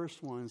are the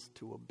first ones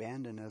to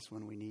abandon us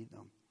when we need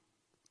them.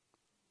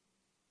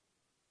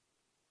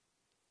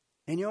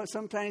 And you know what?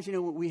 Sometimes,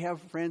 we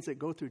have friends that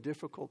go through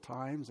difficult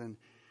times and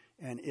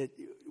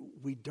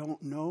we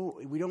don't know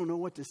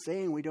what to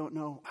say and we don't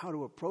know how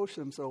to approach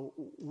them, so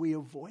we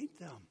avoid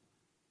them.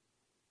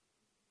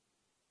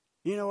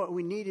 You know what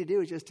we need to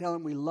do is just tell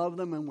them we love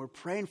them and we're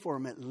praying for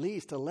them, at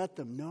least to let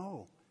them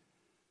know,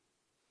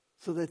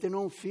 so that they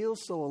don't feel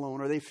so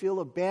alone or they feel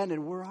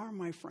abandoned. Where are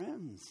my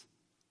friends?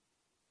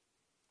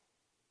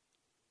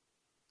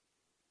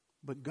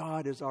 But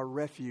God is our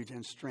refuge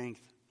and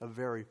strength, a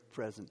very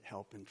present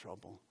help in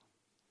trouble.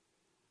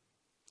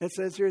 It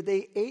says here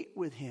they ate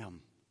with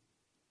him.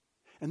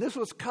 And this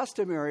was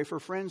customary for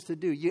friends to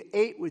do. You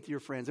ate with your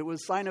friends. It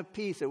was a sign of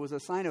peace. It was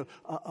a sign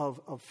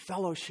of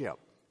fellowship.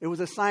 It was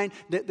a sign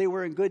that they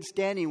were in good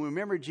standing.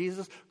 Remember,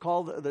 Jesus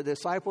called the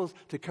disciples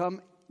to come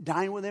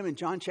dine with him in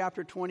John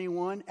chapter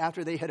 21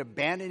 after they had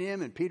abandoned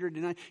him and Peter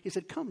denied. He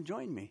said, come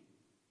join me.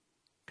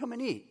 Come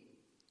and eat.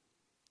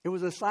 It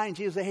was a sign.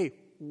 Jesus said, hey,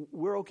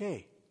 we're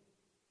okay.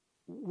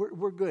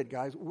 We're good,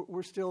 guys.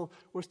 We're still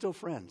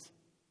friends.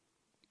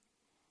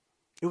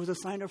 It was a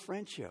sign of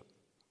friendship.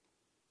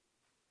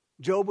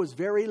 Job was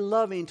very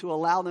loving to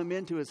allow them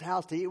into his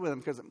house to eat with him,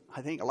 because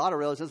I think a lot of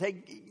relatives say,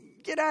 hey,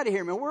 get out of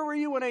here, man. Where were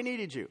you when I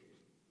needed you?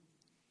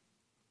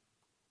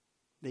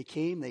 They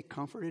came, they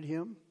comforted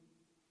him.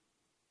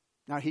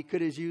 Now, he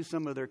could have used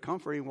some of their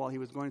comforting while he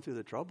was going through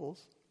the troubles.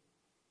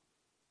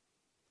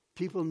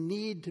 People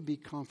need to be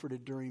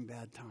comforted during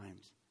bad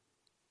times.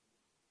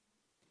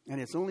 And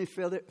it's only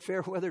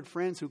fair-weathered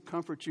friends who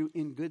comfort you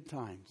in good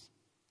times.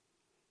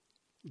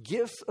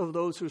 Gifts for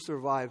those who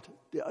survived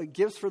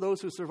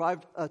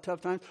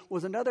tough times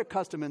was another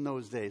custom in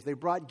those days. They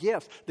brought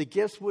gifts. The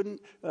gifts would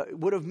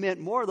have meant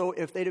more, though,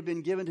 if they'd have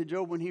been given to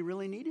Job when he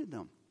really needed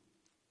them.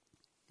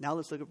 Now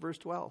let's look at verse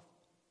 12.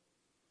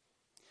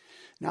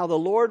 Now the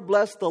Lord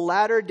blessed the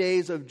latter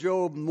days of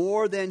Job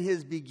more than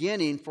his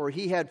beginning, for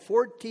he had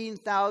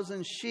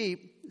 14,000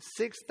 sheep,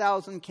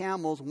 6,000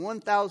 camels,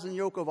 1,000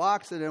 yoke of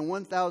oxen, and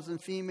 1,000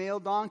 female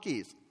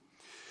donkeys.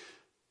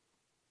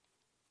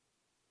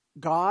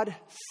 God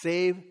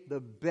saved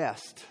the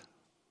best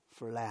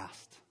for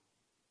last.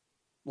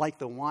 Like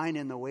the wine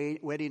in the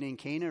wedding in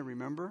Cana,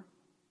 remember?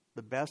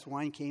 The best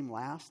wine came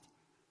last.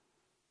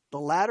 The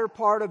latter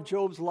part of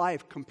Job's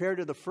life compared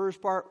to the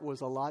first part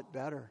was a lot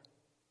better.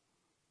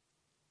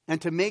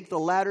 And to make the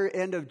latter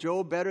end of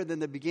Job better than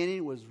the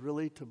beginning was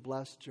really to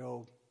bless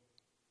Job.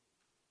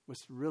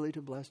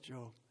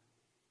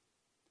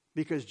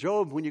 Because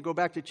Job, when you go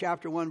back to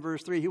chapter 1,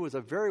 verse 3, he was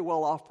a very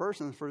well-off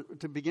person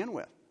to begin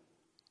with.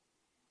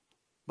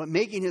 But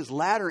making his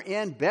latter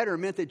end better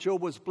meant that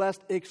Job was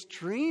blessed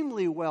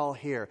extremely well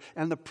here.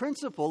 And the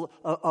principle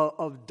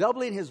of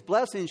doubling his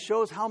blessing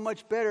shows how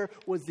much better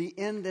was the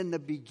end than the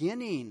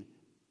beginning.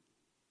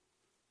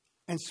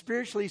 And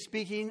spiritually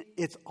speaking,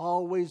 it's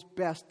always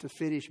best to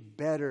finish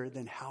better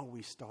than how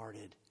we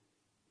started.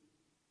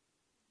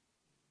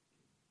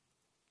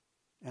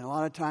 And a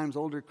lot of times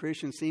older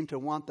Christians seem to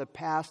want the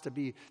past to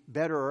be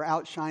better or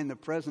outshine the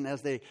present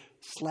as they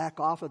slack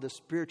off of the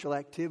spiritual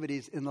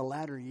activities in the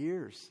latter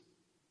years.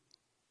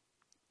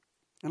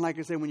 And like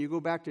I said, when you go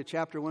back to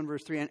chapter 1,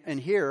 verse 3, and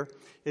here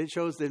it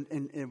shows that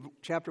in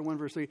chapter 1,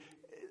 verse 3,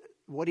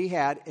 what he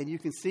had, and you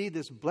can see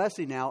this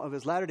blessing now of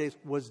his latter days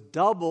was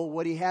double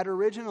what he had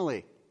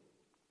originally.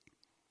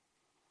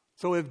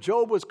 So if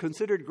Job was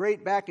considered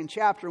great back in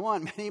chapter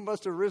 1, man, he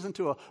must have risen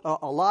to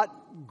a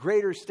lot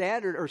greater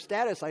standard, or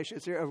status, I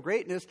should say, of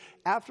greatness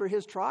after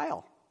his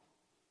trial.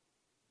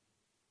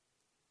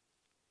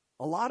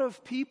 A lot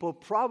of people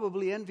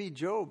probably envy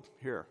Job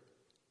here.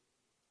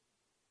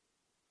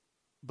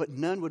 But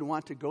none would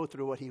want to go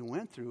through what he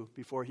went through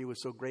before he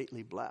was so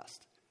greatly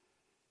blessed.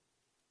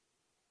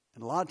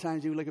 And a lot of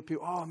times you look at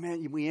people, oh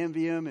man, we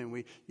envy him, and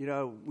we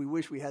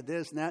wish we had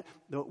this and that.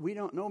 Though we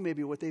don't know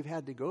maybe what they've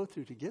had to go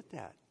through to get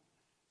that.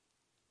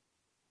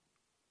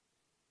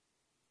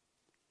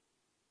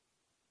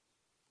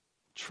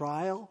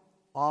 Trial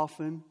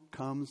often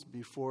comes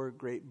before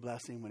great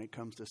blessing when it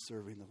comes to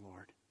serving the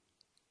Lord.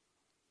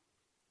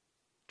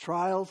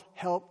 Trials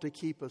help to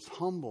keep us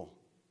humble.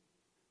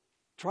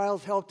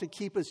 Trials help to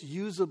keep us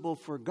usable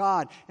for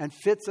God and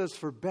fits us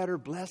for better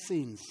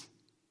blessings.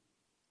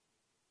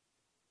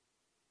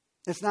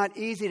 It's not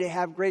easy to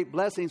have great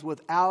blessings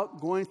without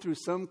going through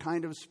some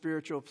kind of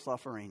spiritual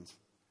sufferings.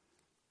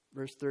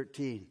 Verse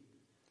 13.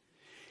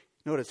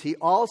 Notice, he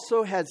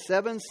also had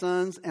 7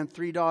 sons and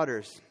 3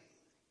 daughters.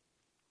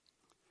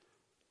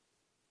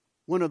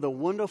 One of the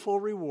wonderful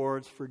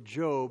rewards for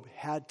Job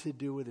had to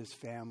do with his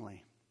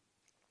family.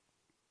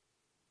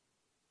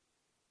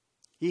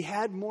 He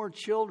had more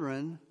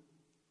children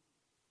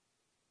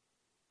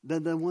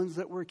than the ones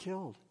that were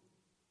killed.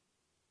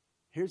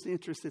 Here's the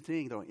interesting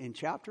thing, though. In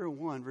chapter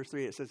 1, verse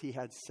 3, it says he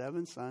had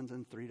 7 sons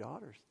and 3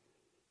 daughters.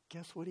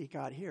 Guess what he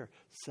got here?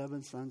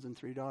 7 sons and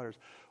 3 daughters.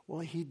 Well,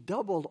 he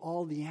doubled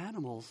all the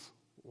animals.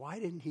 Why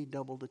didn't he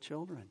double the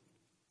children?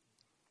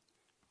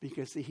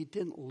 Because, see, he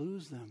didn't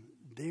lose them.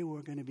 They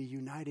were going to be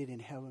united in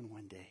heaven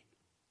one day.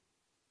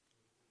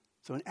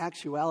 So in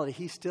actuality,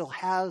 he still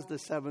has the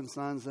 7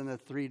 sons and the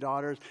 3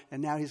 daughters.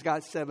 And now he's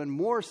got 7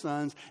 more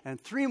sons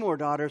and 3 more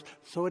daughters.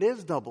 So it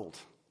is doubled.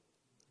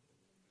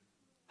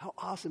 How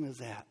awesome is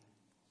that?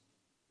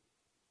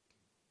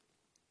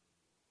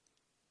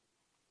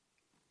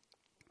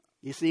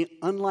 You see,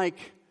 unlike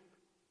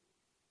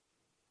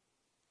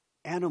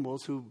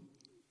animals who,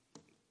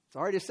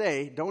 sorry to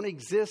say, don't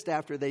exist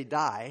after they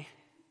die,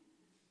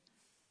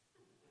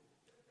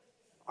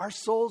 our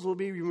souls will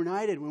be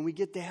reunited when we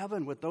get to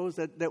heaven with those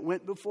that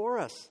went before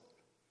us.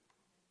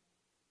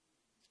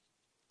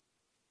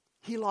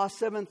 He lost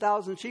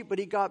 7,000 sheep, but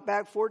he got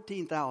back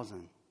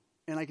 14,000.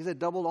 And like I said,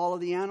 doubled all of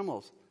the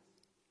animals.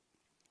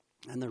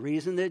 And the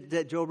reason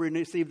that Job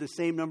received the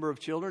same number of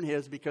children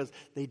is because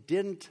they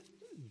didn't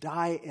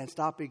die and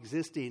stop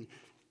existing.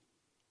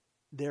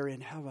 They're in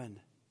heaven.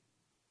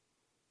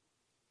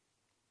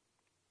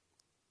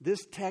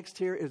 This text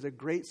here is a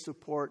great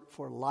support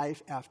for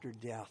life after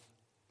death.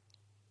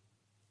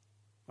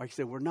 Like I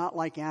said, we're not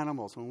like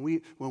animals.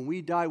 When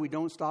we die, we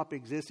don't stop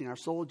existing. Our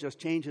soul just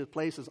changes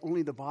places.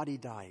 Only the body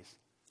dies.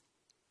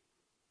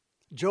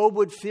 Job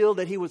would feel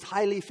that he was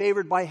highly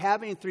favored by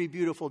having 3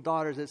 beautiful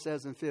daughters, it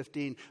says in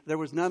 15. There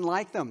was none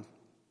like them.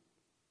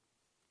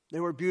 They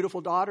were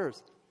beautiful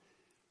daughters.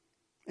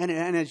 And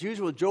as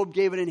usual, Job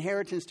gave an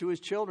inheritance to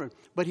his children.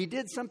 But he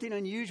did something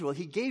unusual.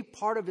 He gave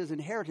part of his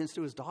inheritance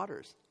to his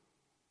daughters.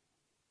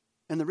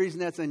 And the reason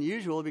that's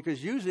unusual,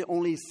 because usually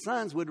only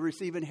sons would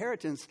receive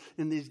inheritance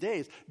in these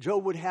days.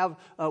 Job wouldn't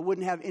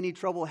have any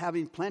trouble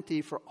having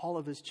plenty for all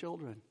of his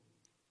children.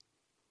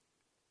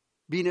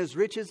 Being as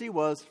rich as he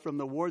was from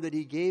the war that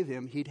he gave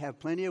him, he'd have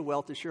plenty of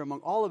wealth to share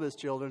among all of his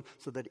children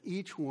so that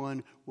each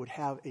one would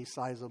have a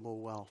sizable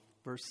wealth.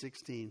 Verse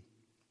 16.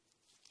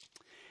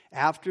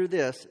 After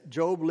this,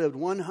 Job lived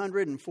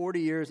 140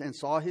 years and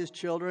saw his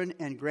children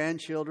and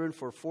grandchildren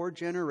for 4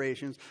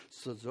 generations.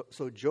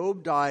 So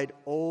Job died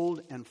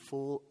old and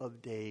full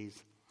of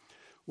days.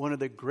 One of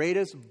the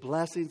greatest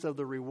blessings of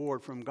the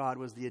reward from God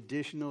was the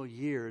additional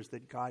years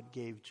that God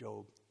gave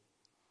Job.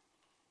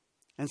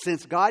 And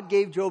since God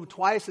gave Job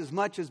twice as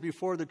much as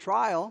before the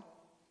trial,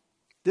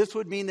 this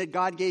would mean that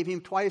God gave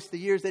him twice the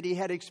years that he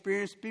had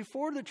experienced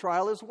before the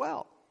trial as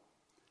well.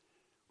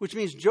 Which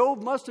means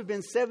Job must have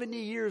been 70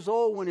 years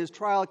old when his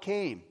trial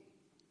came.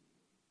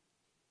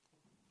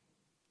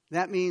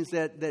 That means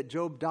that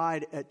Job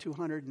died at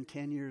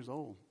 210 years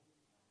old.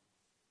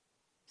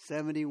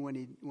 70 when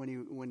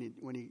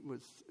he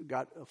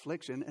got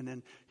affliction, and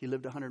then he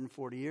lived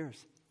 140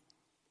 years.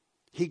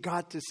 He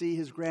got to see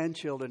his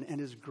grandchildren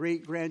and his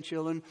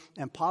great-grandchildren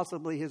and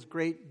possibly his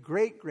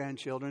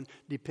great-great-grandchildren,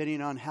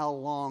 depending on how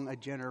long a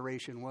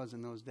generation was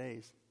in those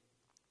days.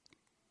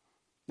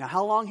 Now,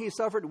 how long he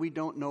suffered, we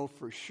don't know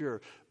for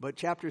sure. But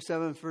chapter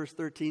 7, verse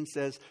 13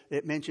 says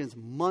it mentions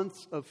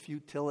months of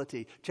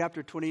futility.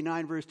 Chapter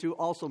 29, verse 2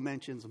 also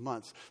mentions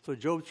months. So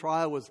Job's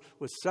trial was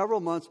several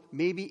months,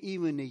 maybe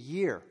even a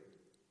year,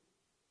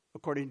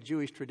 according to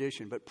Jewish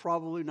tradition, but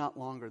probably not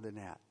longer than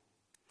that.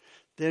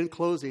 Then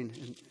closing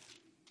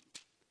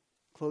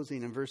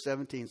in verse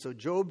 17. So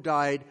Job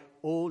died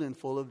old and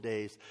full of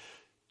days.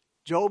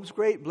 Job's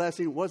great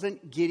blessing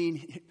wasn't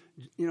getting,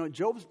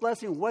 Job's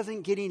blessing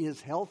wasn't getting his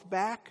health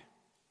back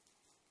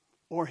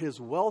or his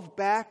wealth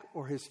back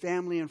or his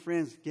family and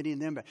friends getting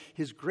them back.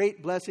 His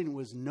great blessing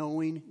was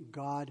knowing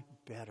God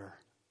better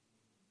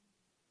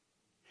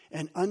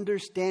and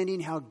understanding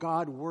how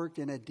God worked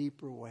in a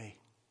deeper way.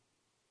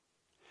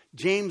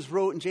 James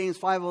wrote in James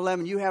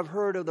 5:11, you have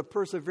heard of the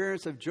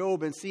perseverance of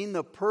Job and seen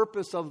the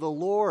purpose of the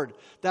Lord,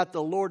 that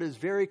the Lord is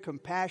very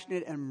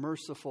compassionate and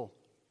merciful.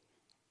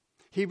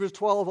 Hebrews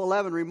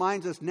 12:11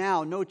 reminds us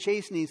now, no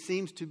chastening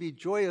seems to be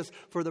joyous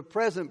for the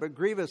present, but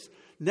grievous.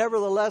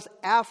 Nevertheless,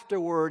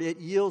 afterward it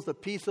yields the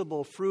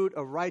peaceable fruit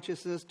of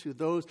righteousness to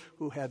those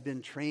who have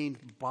been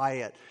trained by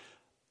it.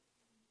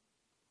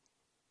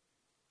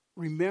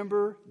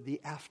 Remember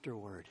the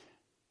afterward.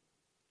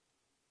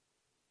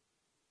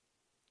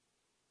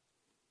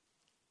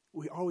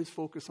 We always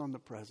focus on the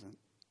present.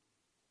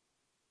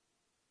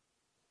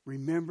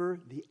 Remember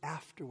the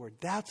afterward.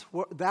 That's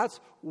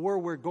where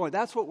we're going.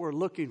 That's what we're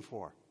looking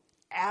for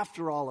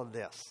after all of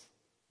this.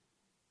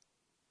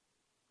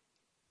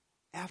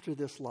 After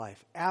this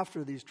life,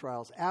 after these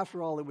trials,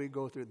 after all that we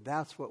go through,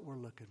 that's what we're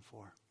looking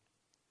for.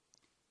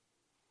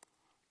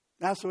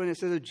 That's when it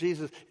says of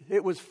Jesus,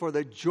 it was for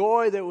the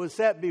joy that was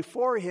set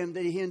before him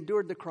that he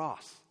endured the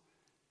cross.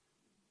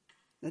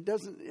 It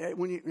doesn't,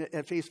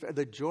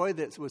 the joy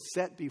that was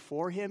set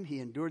before him, he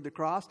endured the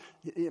cross.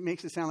 It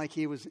makes it sound like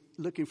he was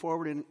looking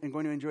forward and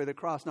going to enjoy the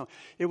cross. No,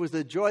 it was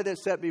the joy that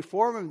set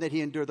before him that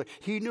he endured.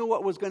 He knew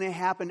what was going to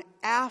happen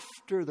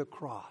after the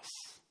cross.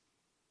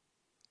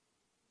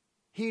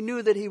 He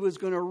knew that he was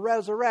going to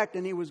resurrect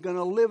and he was going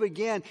to live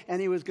again and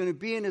he was going to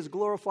be in his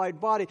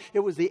glorified body. It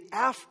was the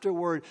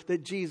afterward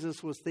that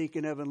Jesus was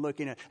thinking of and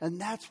looking at.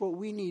 And that's what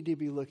we need to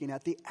be looking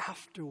at, the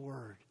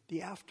afterward,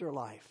 the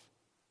afterlife.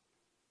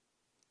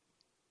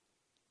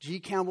 G.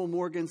 Campbell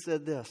Morgan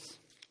said this,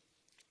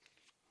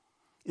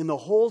 in the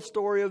whole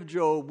story of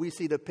Job, we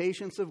see the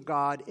patience of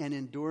God and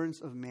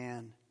endurance of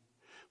man.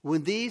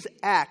 When these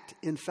act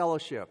in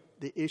fellowship,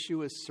 the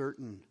issue is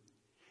certain.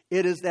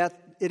 It is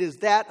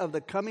that of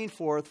the coming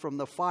forth from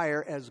the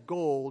fire as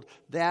gold,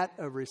 that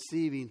of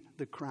receiving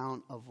the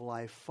crown of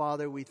life.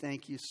 Father, we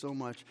thank you so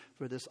much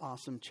for this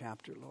awesome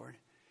chapter, Lord.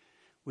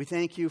 We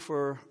thank you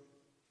for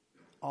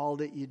all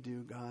that you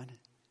do, God.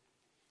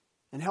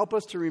 And help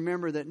us to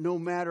remember that no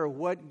matter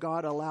what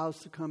God allows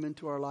to come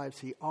into our lives,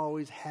 he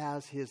always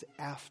has his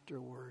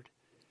afterward.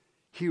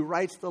 He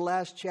writes the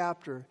last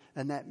chapter,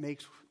 and that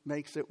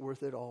makes it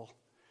worth it all.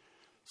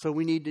 So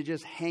we need to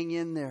just hang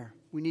in there.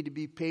 We need to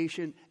be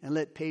patient and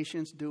let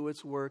patience do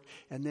its work,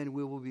 and then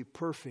we will be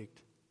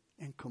perfect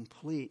and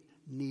complete,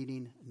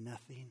 needing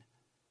nothing.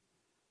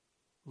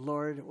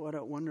 Lord, what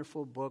a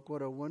wonderful book.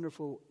 What a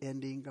wonderful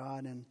ending,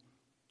 God. And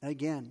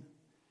again,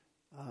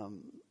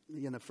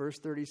 the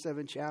first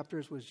 37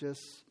 chapters was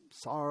just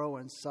sorrow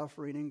and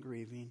suffering and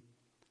grieving.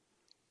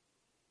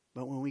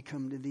 But when we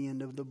come to the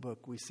end of the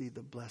book, we see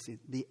the blessing,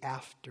 the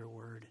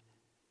afterward.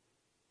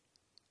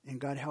 And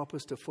God, help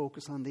us to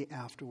focus on the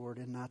afterward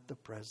and not the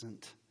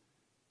present.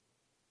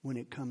 when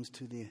it comes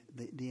to the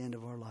end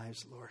of our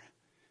lives, Lord.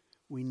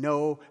 We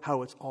know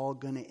how it's all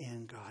going to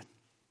end, God.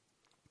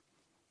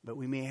 But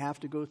we may have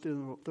to go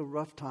through the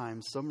rough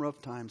times, some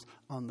rough times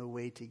on the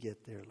way to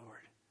get there, Lord.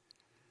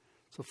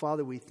 So,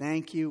 Father, we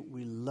thank you.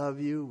 We love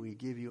you. We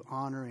give you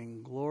honor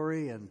and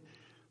glory. And,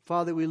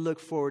 Father, we look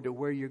forward to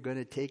where you're going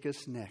to take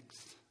us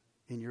next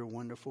in your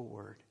wonderful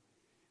word.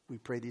 We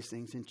pray these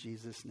things in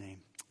Jesus' name.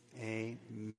 Amen.